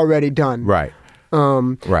 70s? They were already done. Right.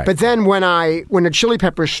 Right. But then when the Chili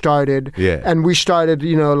Peppers started, and we started,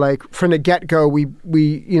 like from the get-go, we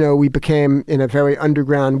became in a very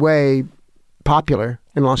underground way popular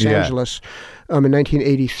in Los Angeles in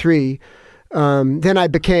 1983. Then I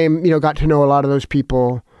became, got to know a lot of those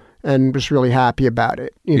people and was really happy about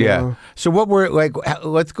it. You know? So what were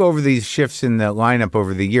let's go over these shifts in the lineup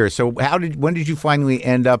over the years. So when did you finally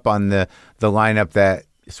end up on the lineup that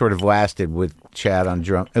sort of lasted with Chad on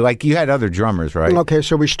drum? Like you had other drummers, right? Okay,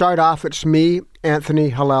 so we start off, it's me, Anthony,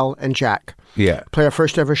 Hillel, and Jack. Yeah. Play our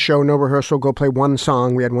first ever show, no rehearsal, go play one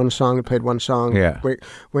song. We had one song, we played one song. Yeah.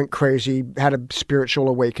 Went crazy, had a spiritual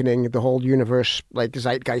awakening. The whole universe, like,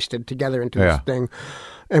 zeitgeisted together into this thing.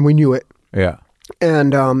 And we knew it. Yeah.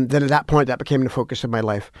 And then at that point, that became the focus of my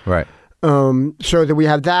life. Right. So that we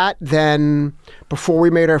had that. Then before we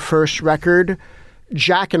made our first record,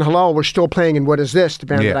 Jack and Hillel were still playing in What Is This, the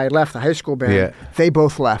band that I left, the high school band. Yeah. They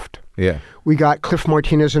both left. Yeah. We got Cliff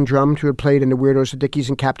Martinez on drums, who had played in the Weirdos, the Dickies,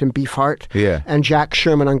 and Captain Beefheart. Yeah. And Jack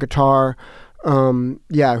Sherman on guitar, who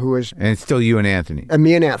was... And it's still you and Anthony. And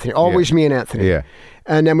me and Anthony. Always me and Anthony. Yeah.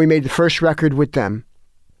 And then we made the first record with them.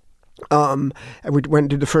 And we went and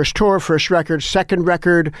did the first tour, first record. Second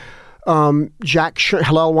record,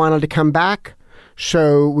 Hillel wanted to come back.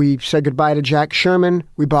 So we said goodbye to Jack Sherman.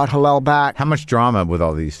 We brought Hillel back. How much drama with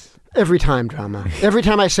all these? Every time drama. Every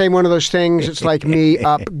time I say one of those things, it's like me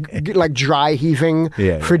up, like dry heaving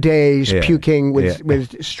for days, puking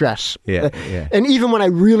with stress. Yeah. And even when I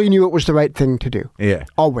really knew it was the right thing to do. Yeah.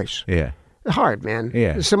 Always. Yeah. Hard, man.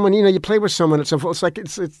 Yeah. Someone, you play with someone, it's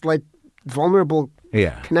like vulnerable,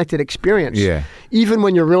 connected experience. Yeah. Even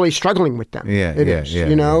when you're really struggling with them. Yeah. It is,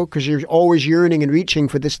 because you're always yearning and reaching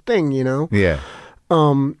for this thing, Yeah.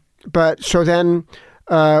 But so then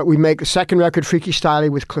we make the second record, Freaky Styley,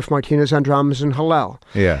 with Cliff Martinez on drums and Hillel.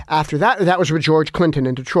 Yeah. After that was with George Clinton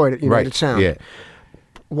in Detroit at United Sound. Yeah.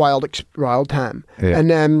 Wild time. Yeah. And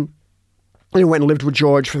then I went and lived with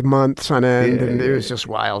George for months on end, and it was just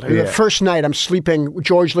wild. And the first night I'm sleeping,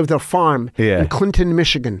 George lived at a farm in Clinton,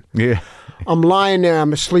 Michigan. Yeah. I'm lying there,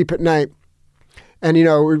 I'm asleep at night. And,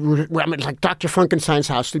 I'm at like Dr. Funkenstein's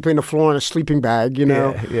house, sleeping on the floor in a sleeping bag,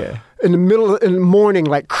 Yeah. In the morning,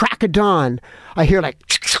 like crack of dawn, I hear like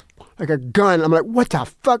a gun. I'm like, what the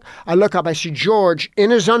fuck? I look up, I see George in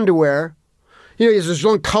his underwear. He has his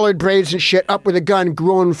own colored braids and shit, up with a gun,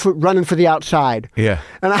 running for the outside. Yeah.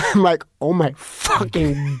 And I'm like, oh my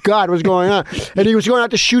fucking God, what's going on? And he was going out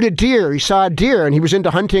to shoot a deer. He saw a deer, and he was into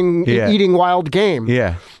hunting, eating wild game.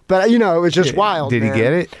 Yeah. But, it was just wild, Did man. he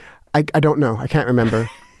get it? I don't know. I can't remember.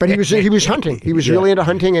 But he was hunting. He was really into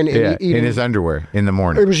hunting and eating. In his underwear in the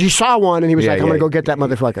morning. He saw one and he was like, I'm going to go get that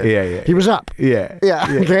motherfucker. Yeah. He was up. Yeah.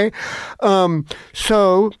 Okay.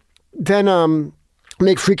 So then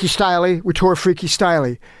make Freaky Styley. We tore Freaky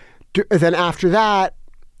Styley. Then after that,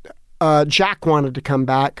 Jack wanted to come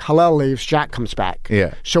back. Hillel leaves. Jack comes back.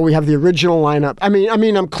 Yeah. So we have the original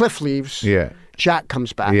lineup. Cliff leaves. Yeah. Jack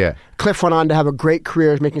comes back. Yeah. Cliff went on to have a great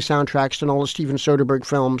career making soundtracks to all the Steven Soderbergh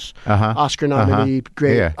films. Oscar nominee,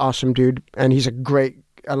 great, awesome dude. And he's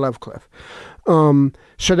I love Cliff.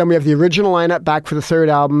 So then we have the original lineup back for the third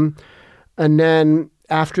album. And then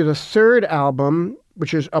after the third album,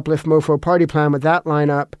 which is Uplift Mofo Party Plan, with that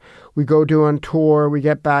lineup, we go do on tour, we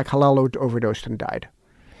get back, Hillel overdosed and died.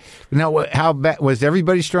 Now, how bad, was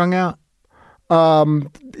everybody strung out?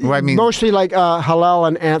 Mostly like Hillel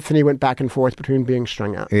and Anthony went back and forth between being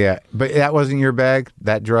strung out. Yeah, but that wasn't your bag,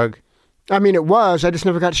 that drug? It was. I just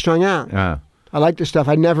never got strung out. I like this stuff.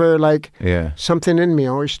 I never something in me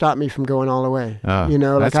always stopped me from going all the way.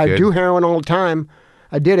 I do heroin all the time.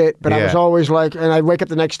 I did it, but I was always like, and I'd wake up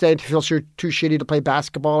the next day and feel too shitty to play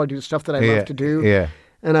basketball or do the stuff that I love to do. Yeah.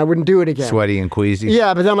 And I wouldn't do it again. Sweaty and queasy.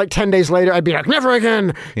 Yeah, but then like 10 days later, I'd be like, never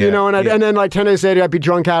again. And then like 10 days later, I'd be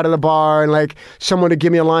drunk out of the bar and like someone would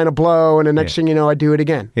give me a line of blow, and the next thing you know, I'd do it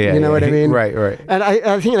again. Yeah, you know what I mean? Right. And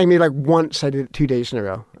I think maybe like once I did it 2 days in a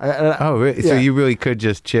row. Oh, really? So you really could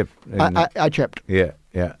just chip? I chipped. Yeah.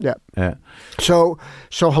 So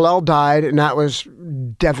Hillel died, and that was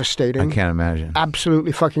devastating. I can't imagine.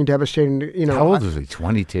 Absolutely fucking devastating. How old was he?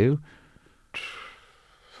 22?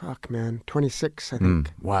 Fuck, man. 26, I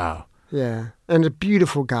think. Wow. Yeah, and a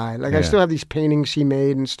beautiful guy. Like I still have these paintings he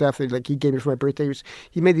made and stuff that like he gave me for my birthday.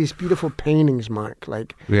 He made these beautiful paintings, Mark.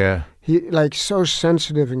 Like he like so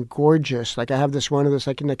sensitive and gorgeous. Like I have this one of this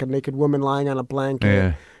like a naked woman lying on a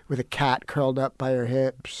blanket with a cat curled up by her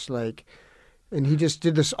hips. Like, and he just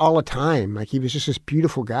did this all the time. Like he was just this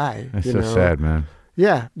beautiful guy. That's so sad, man.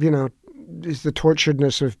 Yeah, it's the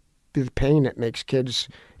torturedness of the pain that makes kids.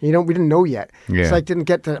 We didn't know yet. Yeah. It's like didn't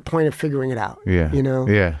get to that point of figuring it out. Yeah.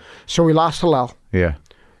 Yeah. So we lost Hillel. Yeah.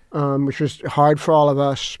 which was hard for all of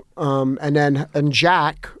us. And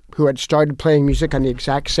Jack, who had started playing music on the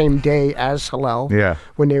exact same day as Hillel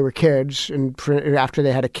when they were kids, and after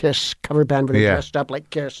they had a Kiss cover band where they dressed up like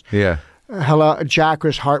Kiss. Yeah. Jack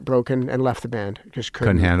was heartbroken and left the band. Just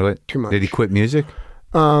couldn't handle it? Too much. Did he quit music?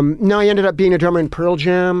 No, he ended up being a drummer in Pearl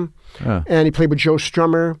Jam, and he played with Joe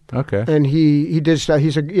Strummer. Okay. And he did stuff.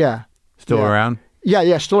 He's still around?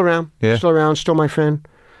 Yeah, still around. Yeah. Still around, still my friend.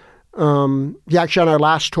 Actually on our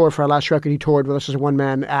last tour, for our last record, he toured with us as a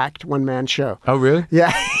one-man act, one-man show. Oh, really?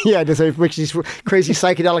 Yeah, yeah, does these crazy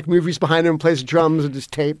psychedelic movies behind him, plays drums and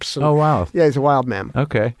just tapes. And, oh, wow. Yeah, he's a wild man.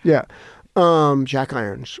 Okay. Yeah. Jack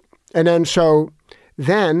Irons. And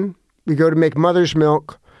then we go to make Mother's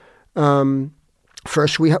Milk.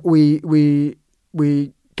 First we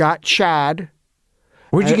got Chad.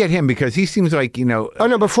 Where'd you get him? Because he seems like, Oh,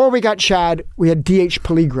 no, before we got Chad, we had D.H.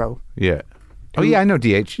 Peligro. Yeah. Oh, yeah, I know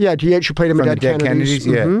D.H. Yeah, D.H. who played him in Dead Kennedys.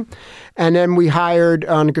 Yeah. And then we hired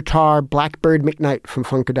on guitar Blackbird McKnight from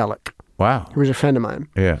Funkadelic. Wow. Who was a friend of mine.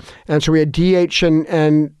 Yeah. And so we had D.H.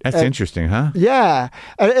 and That's interesting, huh? Yeah.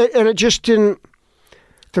 And it just didn't,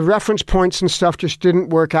 the reference points and stuff just didn't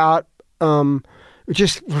work out.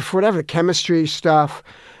 Just for whatever, the chemistry stuff.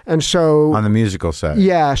 And so on the musical side.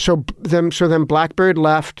 Yeah. So then Blackbird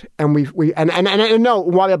left, and while we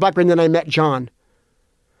had Blackbird, and then I met John.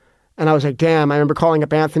 And I was like, damn, I remember calling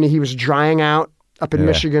up Anthony. He was drying out up in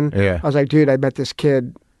Michigan. Yeah. I was like, dude, I met this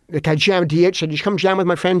kid. Like, I jammed DH, said, you should come jam with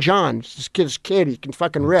my friend John. This kid's he can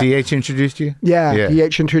fucking rip. DH introduced you? Yeah,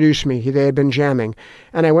 DH introduced me. They had been jamming.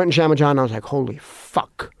 And I went and jammed with John, and I was like, holy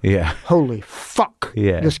fuck. Yeah. Holy fuck.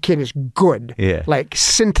 Yeah. This kid is good. Yeah. Like,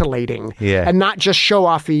 scintillating. Yeah. And not just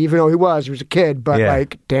show-offy, even though he was a kid, but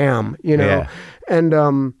like, damn, Yeah. And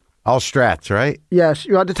all strats, right? Yes.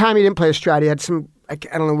 At the time, he didn't play a Strat. He had some, I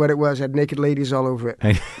don't know what it was. It had naked ladies all over it.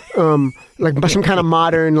 Like some kind of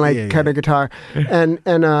modern, kind of guitar. And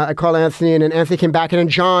I called Anthony, and then Anthony came back, and then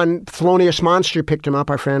John, Thelonious Monster, picked him up,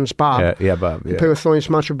 our friends, Bob. Yeah, Bob. He played with Thelonious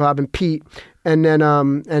Monster, Bob and Pete. And then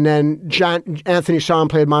Anthony saw him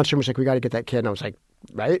play with Monster and was like, we got to get that kid. And I was like,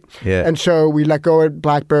 right? Yeah. And so we let go of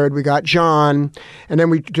Blackbird. We got John. And then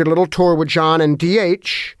we did a little tour with John and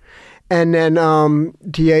DH. And then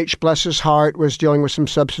DH, bless his heart, was dealing with some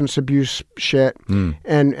substance abuse shit.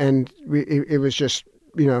 And it was just,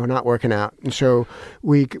 not working out. And so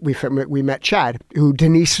we met Chad, who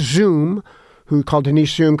called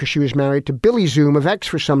Denise Zoom because she was married to Billy Zoom of X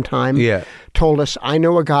for some time, told us, I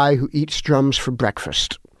know a guy who eats drums for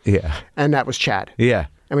breakfast. Yeah. And that was Chad. Yeah.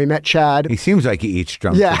 And we met Chad. He seems like he eats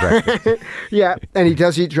drums for breakfast. Yeah, and he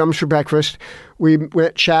does eat drums for breakfast. We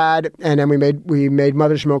met Chad, and then we made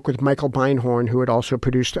Mother's Milk with Michael Beinhorn, who had also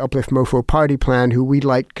produced Uplift Mofo Party Plan, who we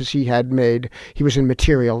liked because he was in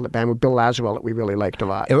Material, the band with Bill Laswell that we really liked a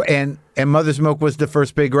lot. And Mother's Milk was the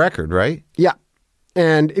first big record, right? Yeah,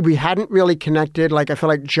 and we hadn't really connected. Like, I feel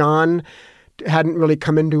like John hadn't really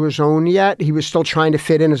come into his own yet. He was still trying to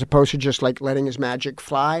fit in as opposed to just like letting his magic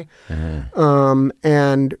fly.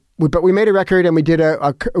 But we made a record, and we did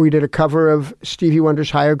a cover of Stevie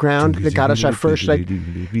Wonder's Higher Ground that got us our first like.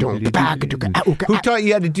 Who taught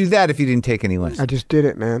you how to do that if you didn't take any lessons? I just did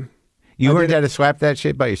it, man. You learned how to slap that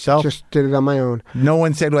shit by yourself? Just did it on my own. No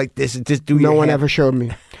one said like this. Just do. No one ever showed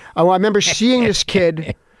me. Oh, I remember seeing this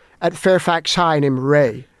kid at Fairfax High named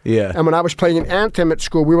Ray. Yeah. And when I was playing an Anthem at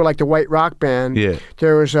school, we were like the white rock band. Yeah.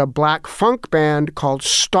 There was a black funk band called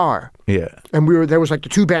Star. Yeah. And there was like the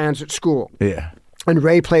two bands at school. Yeah. And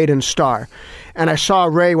Ray played in Star. And I saw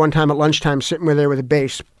Ray one time at lunchtime sitting there with a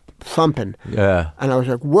bass thumping. Yeah. And I was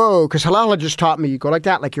like, whoa, because Hillel had just taught me, you go like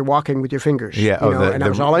that, like you're walking with your fingers. Yeah. And that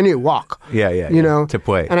was all I knew, walk. Yeah. To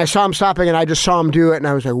play. And I saw him stopping, and I just saw him do it, and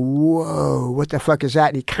I was like, whoa, what the fuck is that?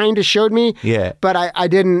 And he kind of showed me. Yeah. But I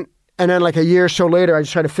didn't. And then like a year or so later, I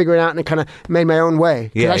just tried to figure it out, and it kind of made my own way.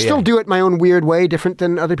 Yeah, I still do it my own weird way, different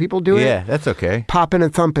than other people do it. Yeah, that's okay. Popping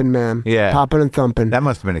and thumping, man. Yeah. Popping and thumping. That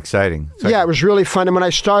must have been exciting. It was really fun. And when I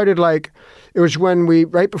started, it was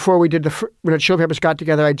right before we did when the Chili Peppers got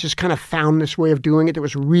together, I just kind of found this way of doing it that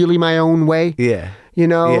was really my own way. Yeah.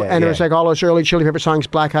 And it was like all those early Chili Pepper songs,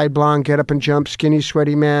 Black Eyed Blonde, Get Up and Jump, Skinny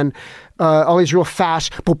Sweaty Man, all these real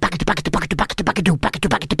fast, like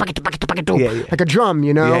a drum,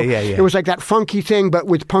 Yeah. It was like that funky thing, but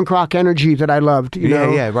with punk rock energy that I loved,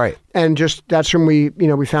 Yeah, right. And just that's when we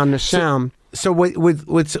found this sound. So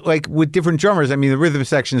with different drummers, I mean, the rhythm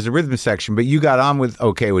section is a rhythm section, but you got on with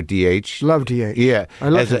DH. Love DH. Yeah, I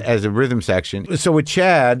love as a rhythm section. So with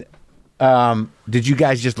Chad, did you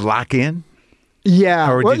guys just lock in?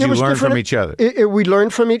 Yeah. Or did you learn from each other? We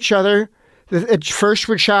learned from each other. At first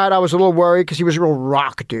with Chad, I was a little worried because he was a real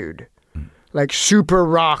rock dude. Like super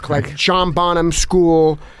rock, like John Bonham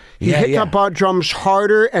school. He hit the drums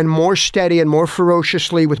harder and more steady and more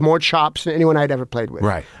ferociously with more chops than anyone I'd ever played with.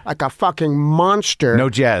 Right. Like a fucking monster. No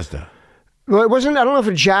jazz, though. Well, it wasn't, I don't know if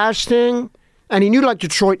a jazz thing. And he knew like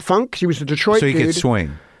Detroit funk. He was a Detroit dude. So he could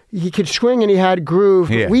swing. He could swing and he had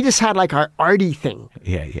groove. Yeah. We just had like our arty thing.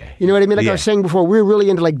 Yeah. You know what I mean? Like I was saying before, we were really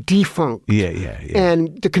into like D-funk. Yeah.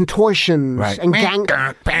 And the contortions. Right. And Gang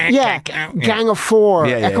of Four.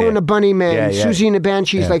 Echo and the Bunnymen. Susie and the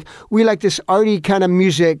Banshees. Like we like this arty kind of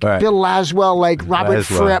music. Right. Bill Laswell, like Robert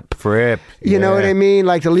Fripp. Fripp. You know what I mean?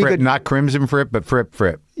 Like the League Fripp, of... not Crimson Fripp, but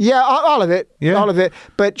Fripp. Yeah, all of it. Yeah. All of it.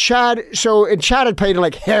 But Chad had played in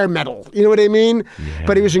like hair metal. You know what I mean? Yeah.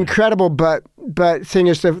 But he was incredible. But thing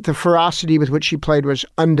is, the ferocity with which he played was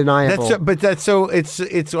undeniable.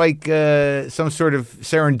 It's like some sort of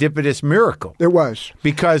serendipitous miracle. It was.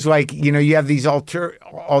 Because like, you know, you have these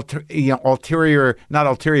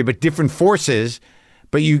different forces.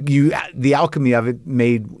 But you the alchemy of it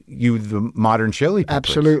made you the modern Chili Peppers.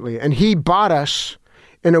 Absolutely. And he bought us,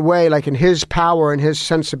 in a way, like in his power and his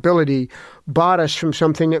sensibility, bought us from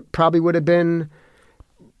something that probably would have been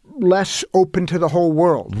less open to the whole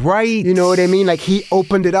world. Right. You know what I mean? Like he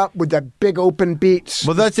opened it up with that big open beats.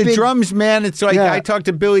 Well, that's the drums, man. It's like I talked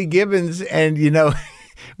to Billy Gibbons and, you know...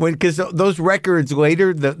 Because those records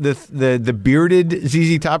later, the bearded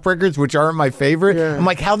ZZ Top records, which aren't my favorite, I'm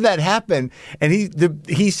like, how'd that happen? And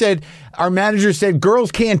he said, our manager said,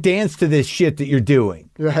 girls can't dance to this shit that you're doing.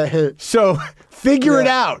 Right. So figure it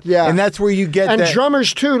out. Yeah. And that's where you get and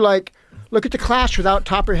drummers too, like, look at the Clash without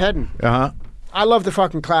Topper Headon. Uh-huh. I love the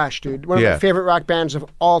fucking Clash, dude. One of my favorite rock bands of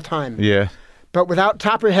all time. Yeah. But without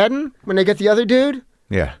Topper Headon, when they get the other dude,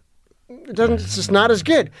 it's just not as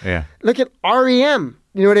good. Yeah. Look at REM.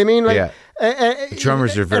 You know what I mean? Like,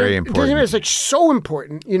 drummers are very important. It's like so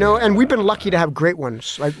important, you know. And we've been lucky to have great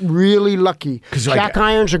ones, like really lucky. Jack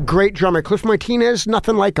Irons a great drummer. Cliff Martinez,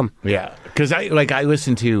 nothing like him. Yeah, because I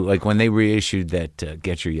listened to like when they reissued that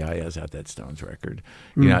Get Your Ya-Ya's Out, that Stones record.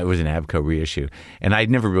 You know, it was an ABKCO reissue, and I'd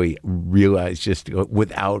never really realized just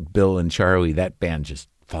without Bill and Charlie, that band just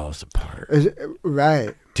falls apart.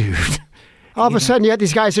 Right, dude. All of a sudden, you have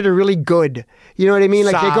these guys that are really good. You know what I mean?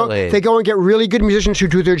 Like they go and get really good musicians who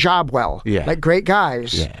do their job well. Yeah. Like great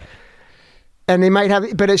guys. Yeah. And they might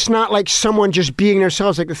have, but it's not like someone just being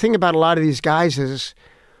themselves. Like the thing about a lot of these guys is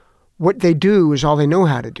what they do is all they know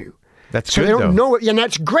how to do. That's so good, they don't though. know it, and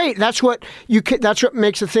that's great. That's what that's what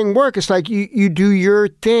makes the thing work. It's like you do your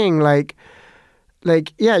thing. The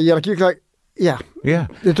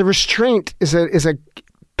restraint is a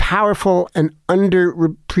powerful and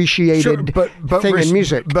underappreciated thing in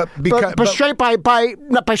music. But restraint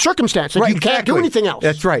not by circumstance. Like you can't do anything else.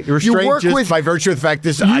 That's right. Restraint just by virtue of the fact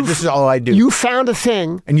this is all I do. You found a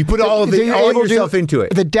thing. And you put all yourself into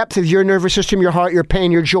it. The depth of your nervous system, your heart, your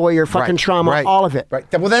pain, your joy, your fucking trauma, all of it. Right.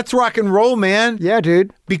 Well, that's rock and roll, man. Yeah,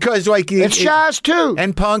 dude. Because like... It's jazz too.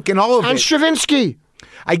 And punk and all of it. And Stravinsky.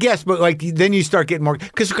 I guess, but like then you start getting more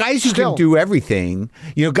because guys who can do everything,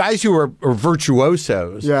 you know, guys who are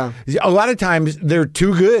virtuosos. Yeah, a lot of times they're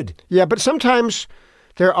too good. Yeah, but sometimes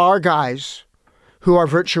there are guys who are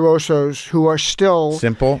virtuosos who are still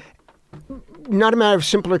simple. Not a matter of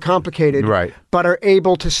simple or complicated, right? But are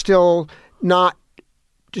able to still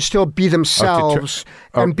be themselves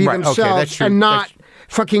and be themselves and not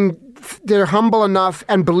fucking. They're humble enough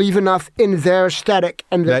and believe enough in their aesthetic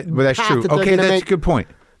and the that's path true. That they're gonna make. A good point.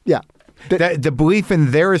 Yeah. The belief in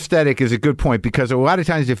their aesthetic is a good point because a lot of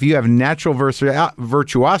times if you have natural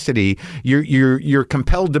virtuosity, you're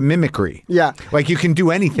compelled to mimicry. Yeah. Like you can do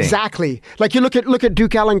anything. Exactly. Like you look at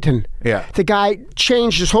Duke Ellington. Yeah. The guy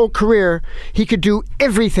changed his whole career. He could do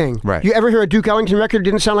everything. Right. You ever hear a Duke Ellington record that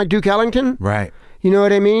didn't sound like Duke Ellington? Right. You know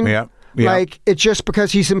what I mean? Yeah. Yeah. Like, it's just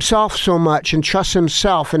because he's himself so much and trusts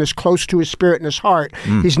himself and is close to his spirit and his heart.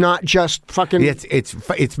 He's not just fucking...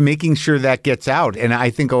 It's making sure that gets out. And I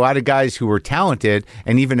think a lot of guys who are talented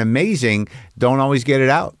and even amazing don't always get it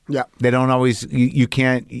out. Yeah. They don't always... You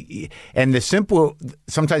can't... And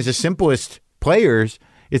sometimes the simplest players...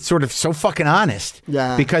 It's sort of so fucking honest,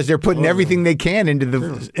 because they're putting everything they can into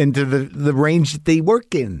the range that they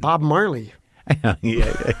work in. Bob Marley.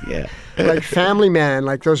 yeah. Like Family Man,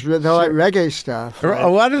 like they're like reggae stuff. Right? A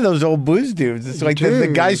lot of those old blues dudes. It's like the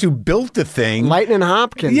guys who built the thing. Lightning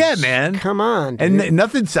Hopkins. Yeah, man. Come on, dude. And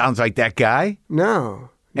nothing sounds like that guy.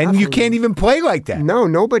 No. And you can't even play like that. No,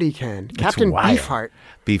 nobody can. Captain Beefheart.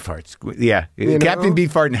 Beefheart's, yeah. Captain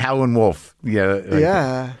Beefheart and Howlin' Wolf.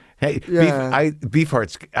 Yeah. Hey,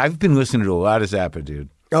 Beefheart's. I've been listening to a lot of Zappa, dude.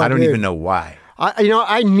 I don't even know why.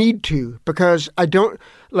 I need to because I don't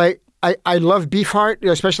like. I love Beefheart,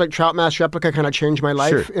 especially like Trout Mask Replica kind of changed my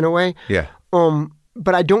life in a way. Yeah.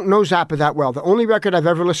 but I don't know Zappa that well. The only record I've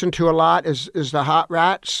ever listened to a lot is the Hot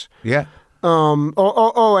Rats. Yeah. And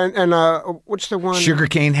what's the one?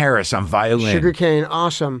 Sugarcane Harris on violin. Sugarcane,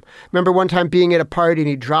 awesome. Remember one time being at a party and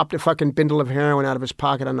he dropped a fucking bindle of heroin out of his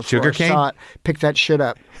pocket on the floor. Sugarcane? Saw it, picked that shit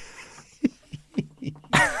up.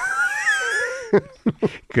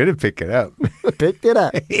 Good to pick it up. Picked it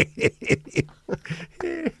up.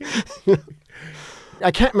 I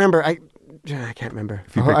can't remember. I can't remember.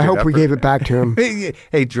 I hope we gave it back to him.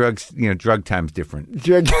 Hey, drugs. Drug time's different.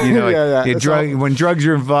 Drug, when drugs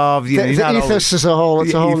are involved, the ethos is a whole.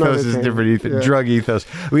 It's a whole ethos is thing. different. Yeah. Drug ethos.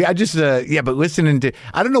 But listening to,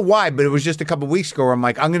 I don't know why, but it was just a couple of weeks ago where I'm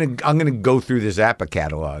like, I'm gonna go through the Zappa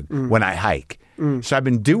catalog when I hike. So I've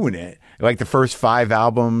been doing it, like the first 5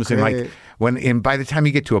 albums, Great. and by the time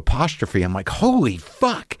you get to Apostrophe, I'm like, holy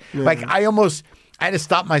fuck! Yeah. Like I had to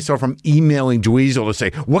stop myself from emailing Dweezil to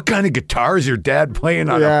say, what kind of guitar is your dad playing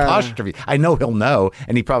on Apostrophe? I know he'll know,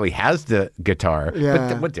 and he probably has the guitar,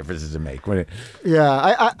 but what difference does it make?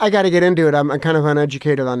 I got to get into it. I'm kind of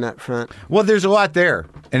uneducated on that front. Well, there's a lot there,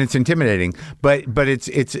 and it's intimidating, but it's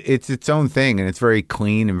its own thing, and it's very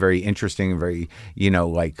clean and very interesting and very,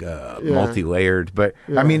 multi-layered. But,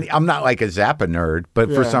 I mean, I'm not like a Zappa nerd,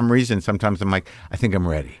 but for some reason, sometimes I'm like, I think I'm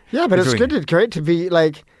ready. Yeah, but it's great to be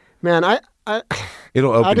like, man,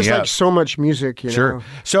 it'll open you up. I just like so much music, Sure. know?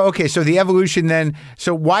 So, okay, so the evolution then,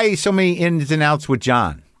 so why so many ins and outs with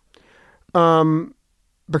John?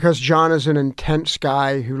 Because John is an intense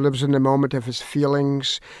guy who lives in the moment of his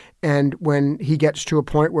feelings, and when he gets to a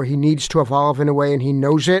point where he needs to evolve in a way and he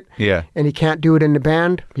knows it, and he can't do it in the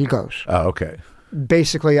band, he goes. Oh, okay.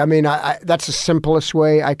 Basically, I mean, that's the simplest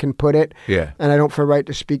way I can put it. Yeah. And I don't feel right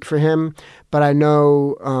to speak for him, but I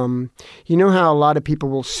know, you know how a lot of people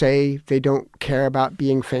will say they don't care about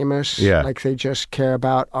being famous? Yeah. Like they just care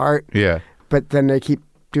about art. Yeah. But then they keep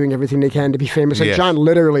doing everything they can to be famous. Like John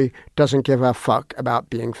literally doesn't give a fuck about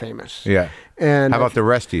being famous. Yeah. And how about the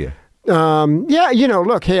rest of you?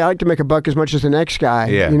 Look, hey, I like to make a buck as much as the next guy.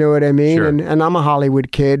 Yeah. You know what I mean? Sure. And I'm a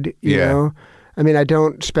Hollywood kid, you know? I mean, I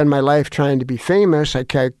don't spend my life trying to be famous.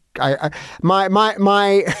 My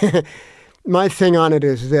thing on it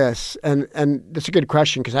is this, and that's a good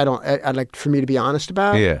question because I'd like for me to be honest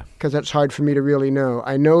about. Yeah. Because that's hard for me to really know.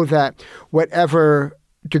 I know that whatever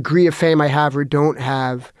degree of fame I have or don't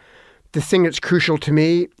have, the thing that's crucial to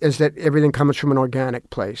me is that everything comes from an organic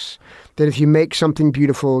place. That if you make something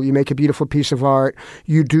beautiful, you make a beautiful piece of art,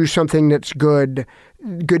 you do something that's good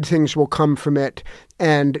things will come from it.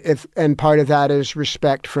 And part of that is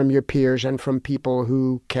respect from your peers and from people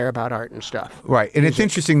who care about art and stuff. Right. And it's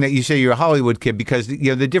interesting that you say you're a Hollywood kid because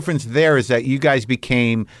the difference there is that you guys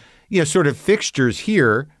became sort of fixtures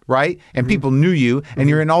here, right? And people knew you, and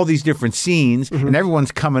you're in all these different scenes, and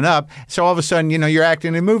everyone's coming up. So all of a sudden, you're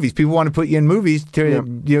acting in movies. People want to put you in movies to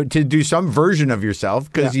to do some version of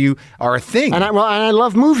yourself because you are a thing. And I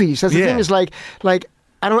love movies. That's the thing is like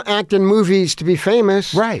I don't act in movies to be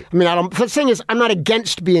famous. Right. I mean, the thing is, I'm not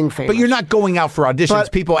against being famous. But you're not going out for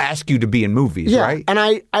auditions. People ask you to be in movies, right? And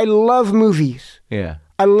I love movies. Yeah.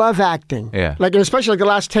 I love acting. Yeah. Like, and especially like the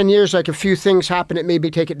last 10 years, like a few things happened that made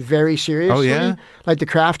me take it very seriously. Oh, yeah? Like the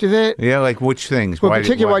craft of it. Yeah, like which things? Well,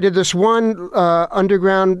 particularly, I did this one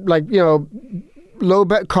underground,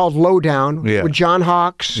 called Lowdown with John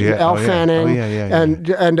Hawkes, Al Fanning,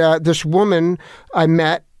 and this woman I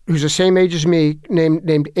met who's the same age as me,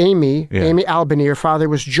 named Amy, Amy Albany. Her father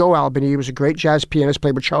was Joe Albany. He was a great jazz pianist,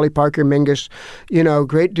 played with Charlie Parker, Mingus,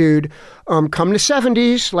 great dude. Come to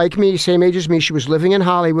 70s, like me, same age as me. She was living in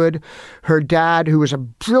Hollywood. Her dad, who was a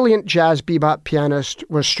brilliant jazz bebop pianist,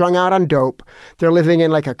 was strung out on dope. They're living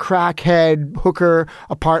in like a crackhead hooker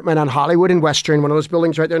apartment on Hollywood and Western, one of those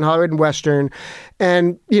buildings right there in Hollywood and Western.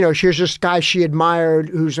 And, here's this guy she admired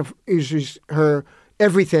who's her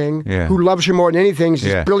everything, who loves her more than anything.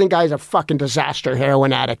 This brilliant guy is a fucking disaster,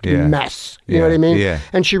 heroin addict, mess. You know what I mean? Yeah.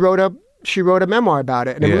 And she wrote a memoir about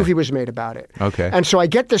it, and a movie was made about it. Okay. And so I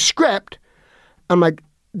get the script. I'm like,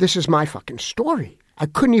 this is my fucking story. I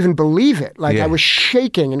couldn't even believe it. Like I was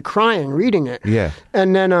shaking and crying reading it. Yeah.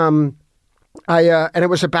 And then and it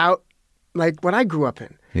was about like what I grew up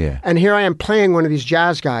in. Yeah. And here I am playing one of these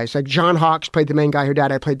jazz guys. Like John Hawkes played the main guy. Her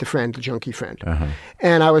dad, I played the friend, the junkie friend. Uh-huh.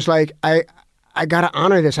 And I was like, I got to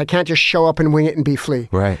honor this. I can't just show up and wing it and be Flea.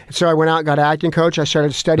 Right. So I went out and got an acting coach. I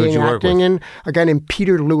started studying acting, and a guy named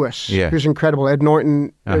Peter Lewis, who's incredible. Ed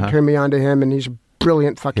Norton turned me on to him, and he's a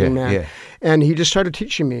brilliant fucking man. Yeah. And he just started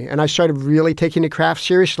teaching me, and I started really taking the craft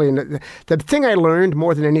seriously. And the thing I learned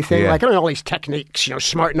more than anything, like I learned all these techniques,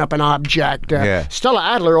 smarten up an object. Stella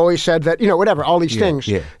Adler always said that, whatever, all these things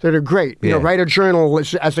that are great. Write a journal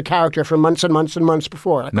as a character for months and months and months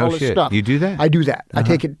before. Like all this stuff. You do that? I do that. I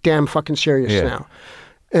take it damn fucking serious now.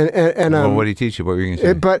 And well, what did he teach you? What were you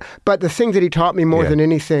going to say? But the thing that he taught me more than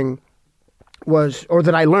anything was, or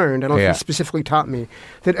that I learned, I don't know if he specifically taught me,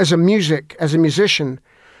 that as a musician,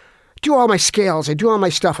 do all my scales, I do all my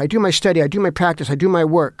stuff, I do my study, I do my practice, I do my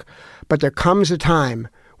work. But there comes a time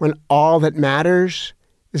when all that matters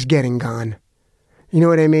is getting gone. You know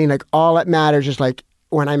what I mean? Like all that matters is like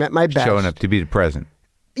when I'm at my best. Showing up to be the present.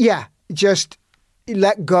 Yeah, just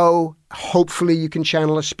let go. Hopefully you can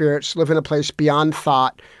channel the spirits, live in a place beyond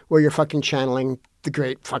thought where you're fucking channeling the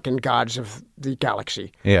great fucking gods of the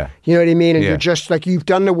galaxy. Yeah. You know what I mean? And you're just like, you've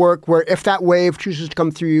done the work where if that wave chooses to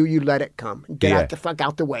come through you, you let it come. Get out the fuck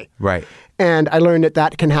out the way. Right. And I learned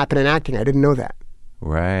that can happen in acting. I didn't know that.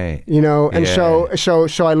 Right. And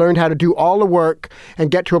so I learned how to do all the work and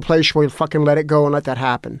get to a place where you fucking let it go and let that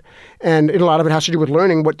happen. And a lot of it has to do with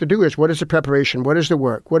learning what to do is, what is the preparation? What is the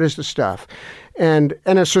work? What is the stuff? And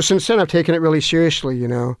so since then I've taken it really seriously,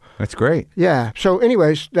 That's great. Yeah. So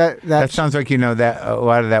anyways, that sounds like, that a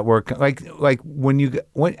lot of that work, like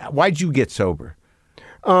why'd you get sober?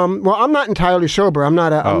 Well, I'm not entirely sober. I'm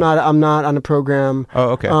not on a program. Oh,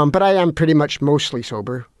 okay. But I am pretty much mostly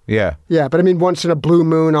sober. Yeah. Yeah, but I mean, once in a blue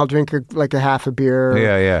moon, I'll drink a half a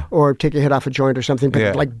beer. Or take a hit off a joint or something.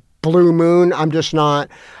 But like blue moon, I'm just not.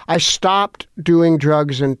 I stopped doing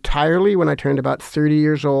drugs entirely when I turned about 30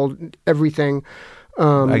 years old. Everything.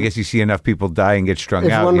 I guess you see enough people die and get strung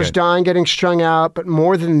out. Everyone was dying, getting strung out. But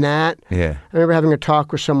more than that, I remember having a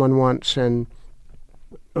talk with someone once, and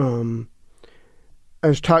I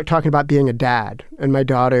was talking about being a dad, and my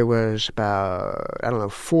daughter was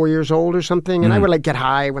about, 4 years old or something, and I would get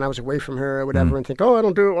high when I was away from her or whatever and think, I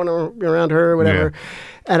don't do it when I'm around her or whatever.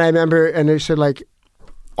 And I remember, and they said,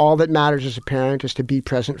 all that matters as a parent is to be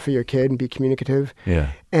present for your kid and be communicative.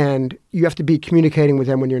 Yeah. And you have to be communicating with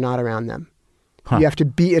them when you're not around them. You have to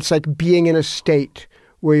be, it's like being in a state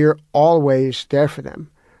where you're always there for them.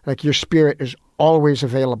 Like your spirit is always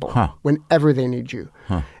available whenever they need you.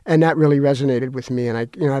 And that really resonated with me. And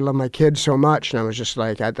I love my kids so much. And I was just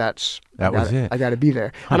like, I got to be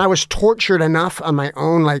there. And I was tortured enough on my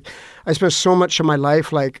own. Like I spent so much of my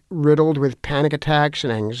life riddled with panic attacks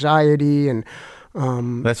and anxiety and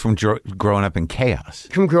that's from growing up in chaos.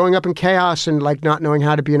 From growing up in chaos and not knowing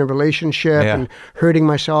how to be in a relationship and hurting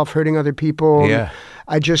myself, hurting other people. Yeah.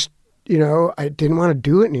 I just, I didn't want to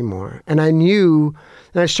do it anymore. And I knew,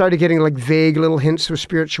 and I started getting vague little hints of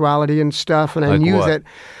spirituality and stuff. And I knew that,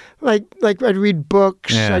 I'd read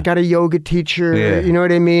books. I got a yoga teacher, you know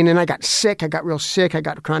what I mean? And I got sick. I got real sick. I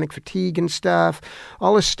got chronic fatigue and stuff.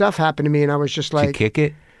 All this stuff happened to me. And I was just like. Did you kick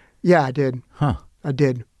it? Yeah, I did. I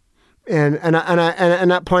did. And at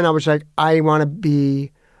that point I was like, I want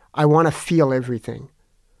to feel everything.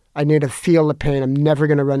 I need to feel the pain. I'm never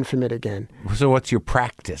going to run from it again. So what's your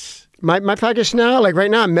practice? My practice now, right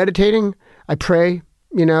now I'm meditating. I pray,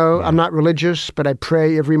 I'm not religious, but I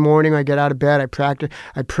pray every morning. I get out of bed. I practice.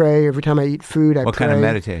 I pray every time I eat food. I pray. What kind of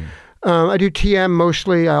meditating? I do TM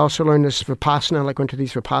mostly. I also learned this Vipassana, went to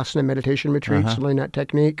these Vipassana meditation retreats to learn that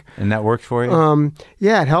technique. And that works for you?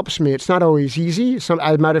 Yeah, it helps me. It's not always easy. As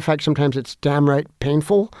a matter of fact, sometimes it's damn right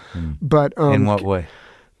painful. But in what way?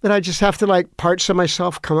 That I just have to parts of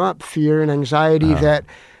myself come up, fear and anxiety that,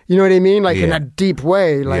 you know what I mean? In a deep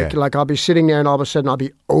way. I'll be sitting there and all of a sudden I'll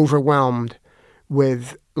be overwhelmed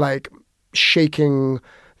with shaking,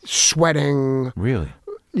 sweating. Really?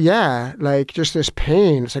 Yeah, just this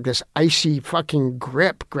pain. It's this icy fucking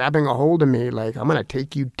grip grabbing a hold of me. I'm going to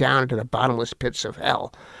take you down to the bottomless pits of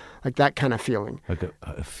hell. That kind of feeling. Like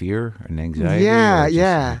a fear, an anxiety?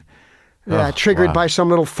 Yeah. Triggered by some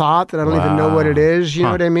little thought that I don't even know what it is. You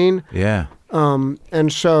know what I mean? Yeah.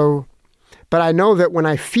 And so, but I know that when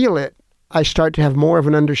I feel it, I start to have more of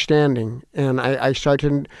an understanding. And I start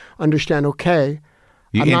to understand, okay.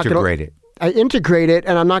 You integrate it. I integrate it,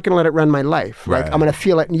 and I'm not going to let it run my life. Right. I'm going to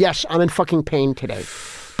feel it. And yes, I'm in fucking pain today,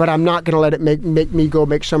 but I'm not going to let it make me go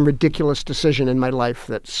make some ridiculous decision in my life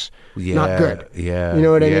that's not good. Yeah. You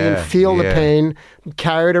know what I mean? Feel the pain,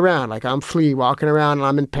 carry it around. I'm Flea walking around and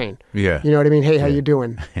I'm in pain. Yeah. You know what I mean? Hey, how you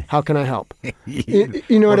doing? How can I help? you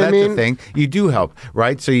know what I mean? That's the thing. You do help,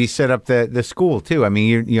 right? So you set up the school too. I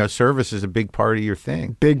mean, service is a big part of your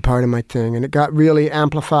thing. Big part of my thing, and it got really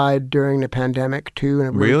amplified during the pandemic too, in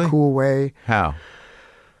a really cool way. How?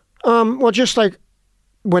 Well, just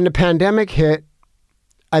when the pandemic hit,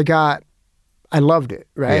 I loved it,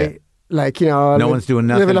 right? Like, you know, no one's doing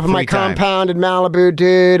nothing. Living up in my compound in Malibu,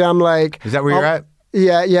 dude. I'm like, is that where you're at?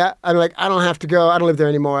 Yeah. I'm like, I don't have to go. I don't live there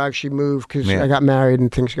anymore. I actually moved because I got married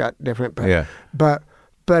and things got different. But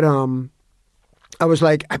I was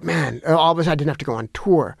like, man, all of a sudden I didn't have to go on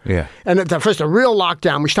tour. Yeah. And the real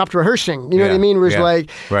lockdown, we stopped rehearsing. You know what I mean? It was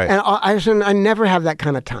like, right. And I never have that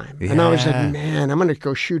kind of time. Yeah. And I was like, man, I'm going to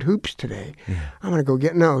go shoot hoops today. Yeah. I'm going to go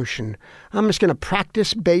get in the ocean. I'm just going to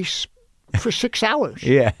practice bass for 6 hours.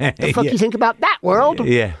 Yeah. The fuck you think about that, world?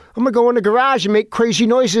 Yeah. I'm going to go in the garage and make crazy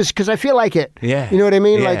noises because I feel like it. Yeah. You know what I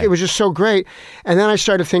mean? Yeah. Like, it was just so great. And then I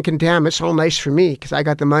started thinking, damn, it's all nice for me because I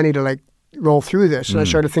got the money to, like, roll through this. And I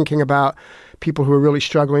started thinking about people who were really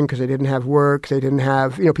struggling because they didn't have work. They didn't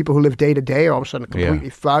have, people who live day to day all of a sudden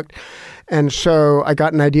completely fucked. And so I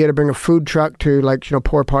got an idea to bring a food truck to, like,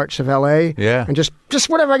 poor parts of LA. Yeah. And just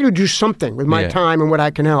whatever I can do something with my time and what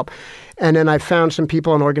I can help. And then I found some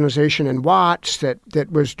people, an organization in Watts that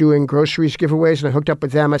was doing groceries giveaways, and I hooked up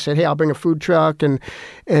with them. I said, hey, I'll bring a food truck. And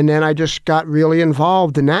then I just got really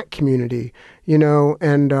involved in that community,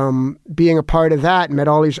 and being a part of that, met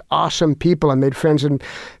all these awesome people. I made friends and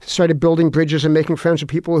started building bridges and making friends with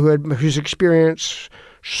people whose experience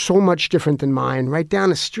so much different than mine, right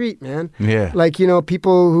down the street, man. Yeah. Like,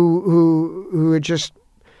 people who are just,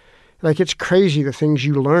 like, it's crazy the things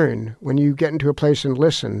you learn when you get into a place and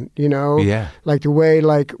listen, Yeah. Like the way,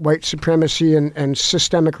 like, white supremacy and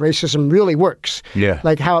systemic racism really works. Yeah.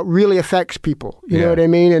 Like how it really affects people, you know what I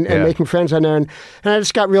mean? And making friends on there. And I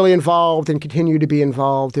just got really involved and continue to be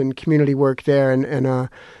involved in community work there.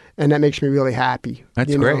 And that makes me really happy.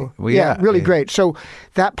 That's great. Well, really great. So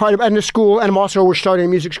that part of, and the school, and we're starting a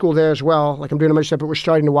music school there as well. Like, I'm doing a bunch of stuff, but we're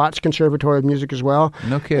starting the Watts Conservatory of Music as well.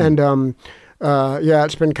 No kidding. And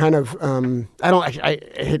it's been kind of, I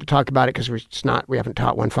hate to talk about it because we haven't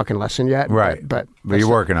taught one fucking lesson yet. Right. But you're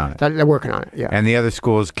working on it. They're working on it, yeah. And the other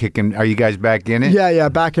school's kicking, are you guys back in it? Yeah,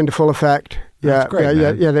 back into full effect. Yeah, that's great,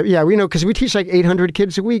 man. Yeah, we know, because we teach like 800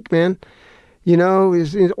 kids a week, man.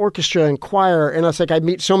 Is orchestra and choir, and it's like I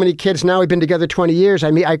meet so many kids now. We've been together 20 years.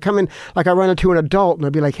 I come in, like, I run into an adult and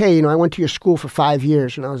I'll be like, hey, I went to your school for 5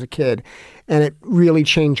 years when I was a kid, and it really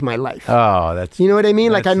changed my life. Oh, that's, you know what I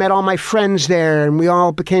mean? Like, I met all my friends there, and we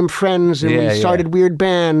all became friends, and we started weird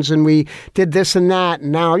bands, and we did this and that,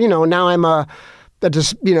 and now I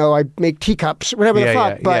make teacups, whatever the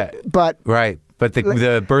fuck. But right. But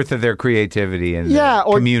the birth of their creativity and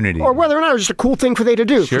community. Or whether or not it was just a cool thing for they to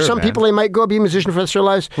do. Sure, for some people, they might go be a musician for the rest of their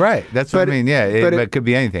lives. Right. That's what I mean. Yeah. It could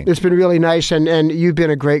be anything. It's been really nice. And you've been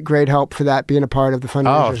a great, great help for that, being a part of the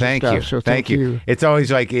fundraisers. Oh, thank you. So thank you. It's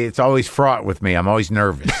always fraught with me. I'm always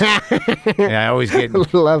nervous. And I always get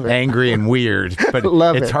angry and weird. But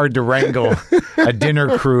it's hard to wrangle a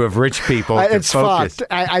dinner crew of rich people to it's focus.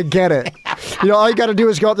 Fucked. I get it. All you got to do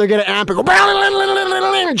is go up there, get an amp, and go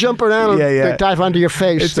jump around and dive onto your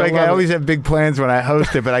face. It's like I always have big plans when I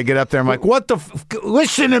host it, but I get up there, I'm like, what the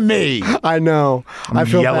listen to me. I know. I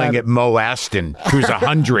feel yelling at Mo Aston, who's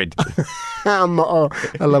 100. I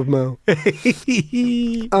love Mo.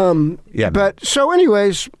 But so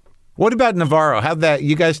anyways. What about Navarro?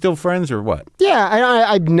 You guys still friends or what? Yeah,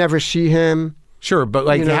 I'd never see him. Sure, but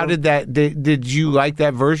how did that, did you like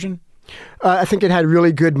that version? I think it had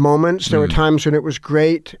really good moments. There were times when it was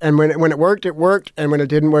great, and when it worked, it worked, and when it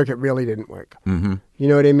didn't work, it really didn't work. Mm-hmm. You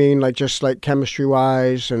know what I mean? Like, just like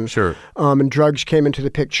chemistry-wise, and sure. And drugs came into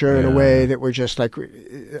the picture in a way that were just like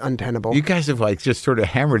untenable. You guys have like just sort of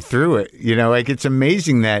hammered through it. Like, it's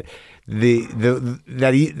amazing that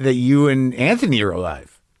that you and Anthony are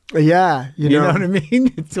alive. Yeah, you know what I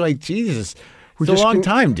mean? It's like, Jesus. It's a long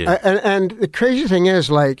time, dude. And the crazy thing is,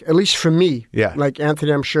 like, at least for me, like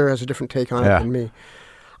Anthony, I'm sure, has a different take on it than me.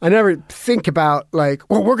 I never think about, like,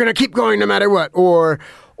 well, we're going to keep going no matter what. Or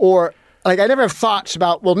like, I never have thoughts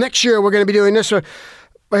about, well, next year we're going to be doing this. Or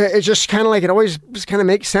it's just kind of like, it always just kind of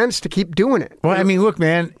makes sense to keep doing it. Well, I mean, look,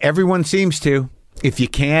 man, everyone seems to. If you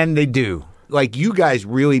can, they do. Like, you guys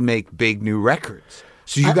really make big new records.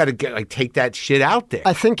 So you got to take that shit out there.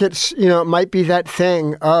 I think it's, it might be that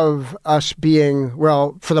thing of us being,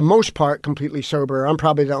 well, for the most part, completely sober. I'm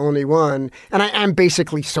probably the only one. And I am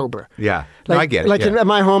basically sober. Yeah. No, I get it. Like in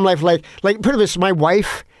my home life, like put it this, my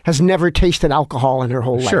wife has never tasted alcohol in her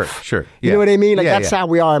whole life. Sure. Yeah. You know what I mean? Like that's how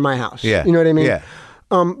we are in my house. Yeah. You know what I mean? Yeah.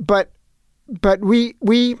 But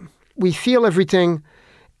we feel everything,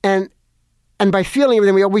 and And by feeling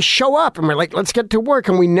everything, we always show up and we're like, let's get to work.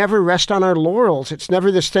 And we never rest on our laurels. It's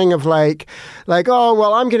never this thing of like, oh,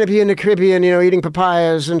 well, I'm going to be in the Caribbean, eating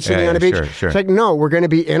papayas and sitting on a beach. Sure. It's like, no, we're going to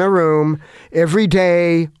be in a room every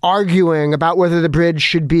day arguing about whether the bridge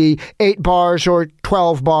should be 8 bars or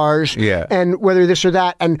 12 bars. Yeah. And whether this or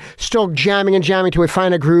that. And still jamming till we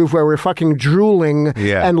find a groove where we're fucking drooling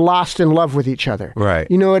and lost in love with each other. Right.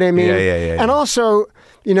 You know what I mean? Yeah. And also,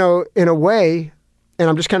 in a way, and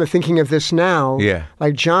I'm just kind of thinking of this now,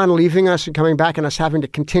 like John leaving us and coming back and us having to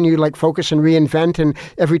continue like focus and reinvent, and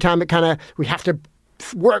every time we have to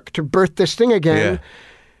work to birth this thing again,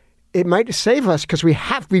 it might save us because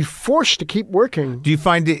we're forced to keep working. Do you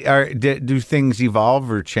find do things evolve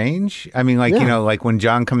or change? I mean, like, like when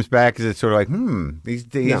John comes back, is it sort of like,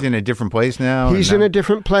 he's in a different place now? He's in a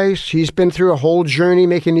different place. He's been through a whole journey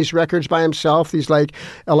making these records by himself. He's like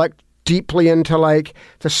deeply into like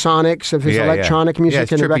the sonics of his electronic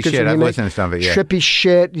music and the records shit. that he I've makes. listened to some of it. Trippy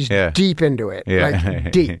shit. He's deep into it.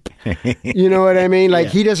 Like deep. You know what I mean? Like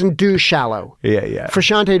he doesn't do shallow.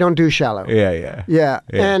 Frusciante don't do shallow. Yeah.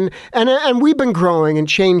 And we've been growing and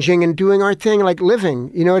changing and doing our thing, like living.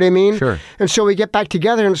 You know what I mean? Sure. And so we get back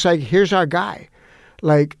together and it's like, here's our guy.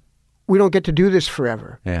 Like, we don't get to do this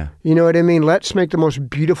forever. Yeah. You know what I mean? Let's make the most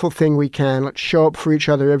beautiful thing we can. Let's show up for each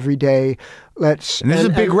other every day. And this is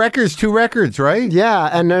big records, 2 records, right? Yeah,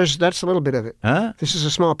 and that's a little bit of it. Huh? This is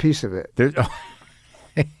a small piece of it.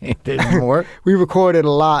 There's more? We recorded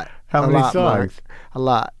a lot. How many songs? Mark. A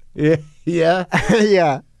lot. Yeah.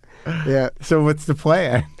 Yeah. So what's the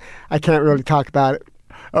plan? I can't really talk about it.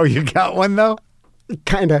 Oh, you got one though?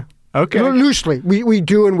 Kind of. Okay. Loosely. We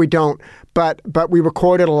do and we don't. But we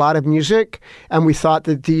recorded a lot of music, and we thought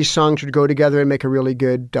that these songs would go together and make a really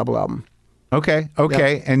good double album. Okay.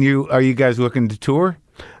 Yep. And are you guys looking to tour?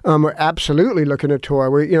 We're absolutely looking to tour.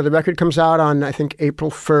 The record comes out on, I think, April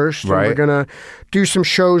 1st. Right. And we're going to do some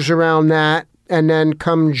shows around that. And then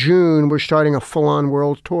come June, we're starting a full-on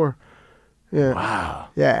world tour. Yeah. Wow.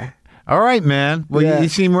 Yeah. All right, man. Well, you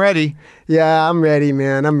seem ready. Yeah, I'm ready,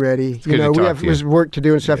 man. I'm ready. It's good to talk to you. We have work to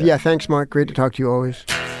do and stuff. Yeah, thanks, Mark. Great to talk to you always.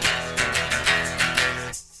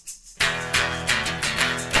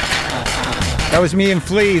 That was me and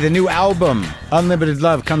Flea. The new album, Unlimited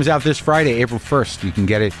Love, comes out this Friday, April 1st. You can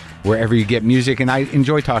get it wherever you get music, and I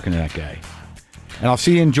enjoy talking to that guy. And I'll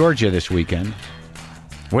see you in Georgia this weekend.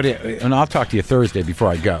 And I'll talk to you Thursday before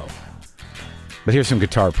I go. But here's some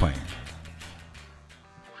guitar playing.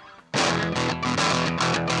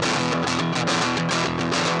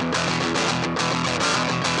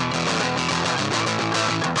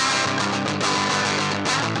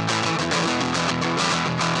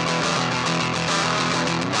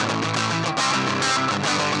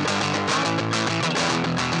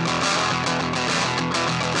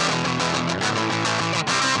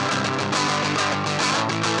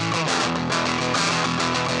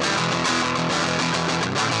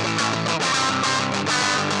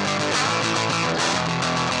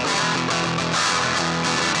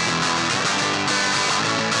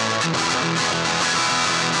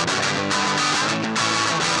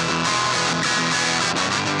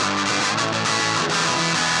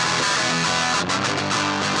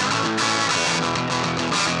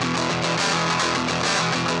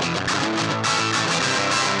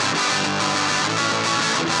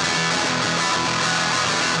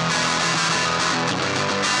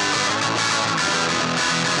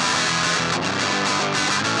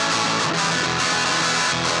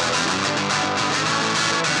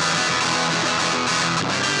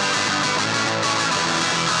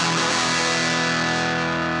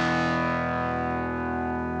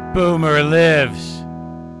 Boomer lives.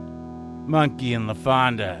 Monkey and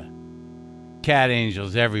LaFonda. Cat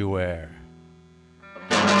angels everywhere.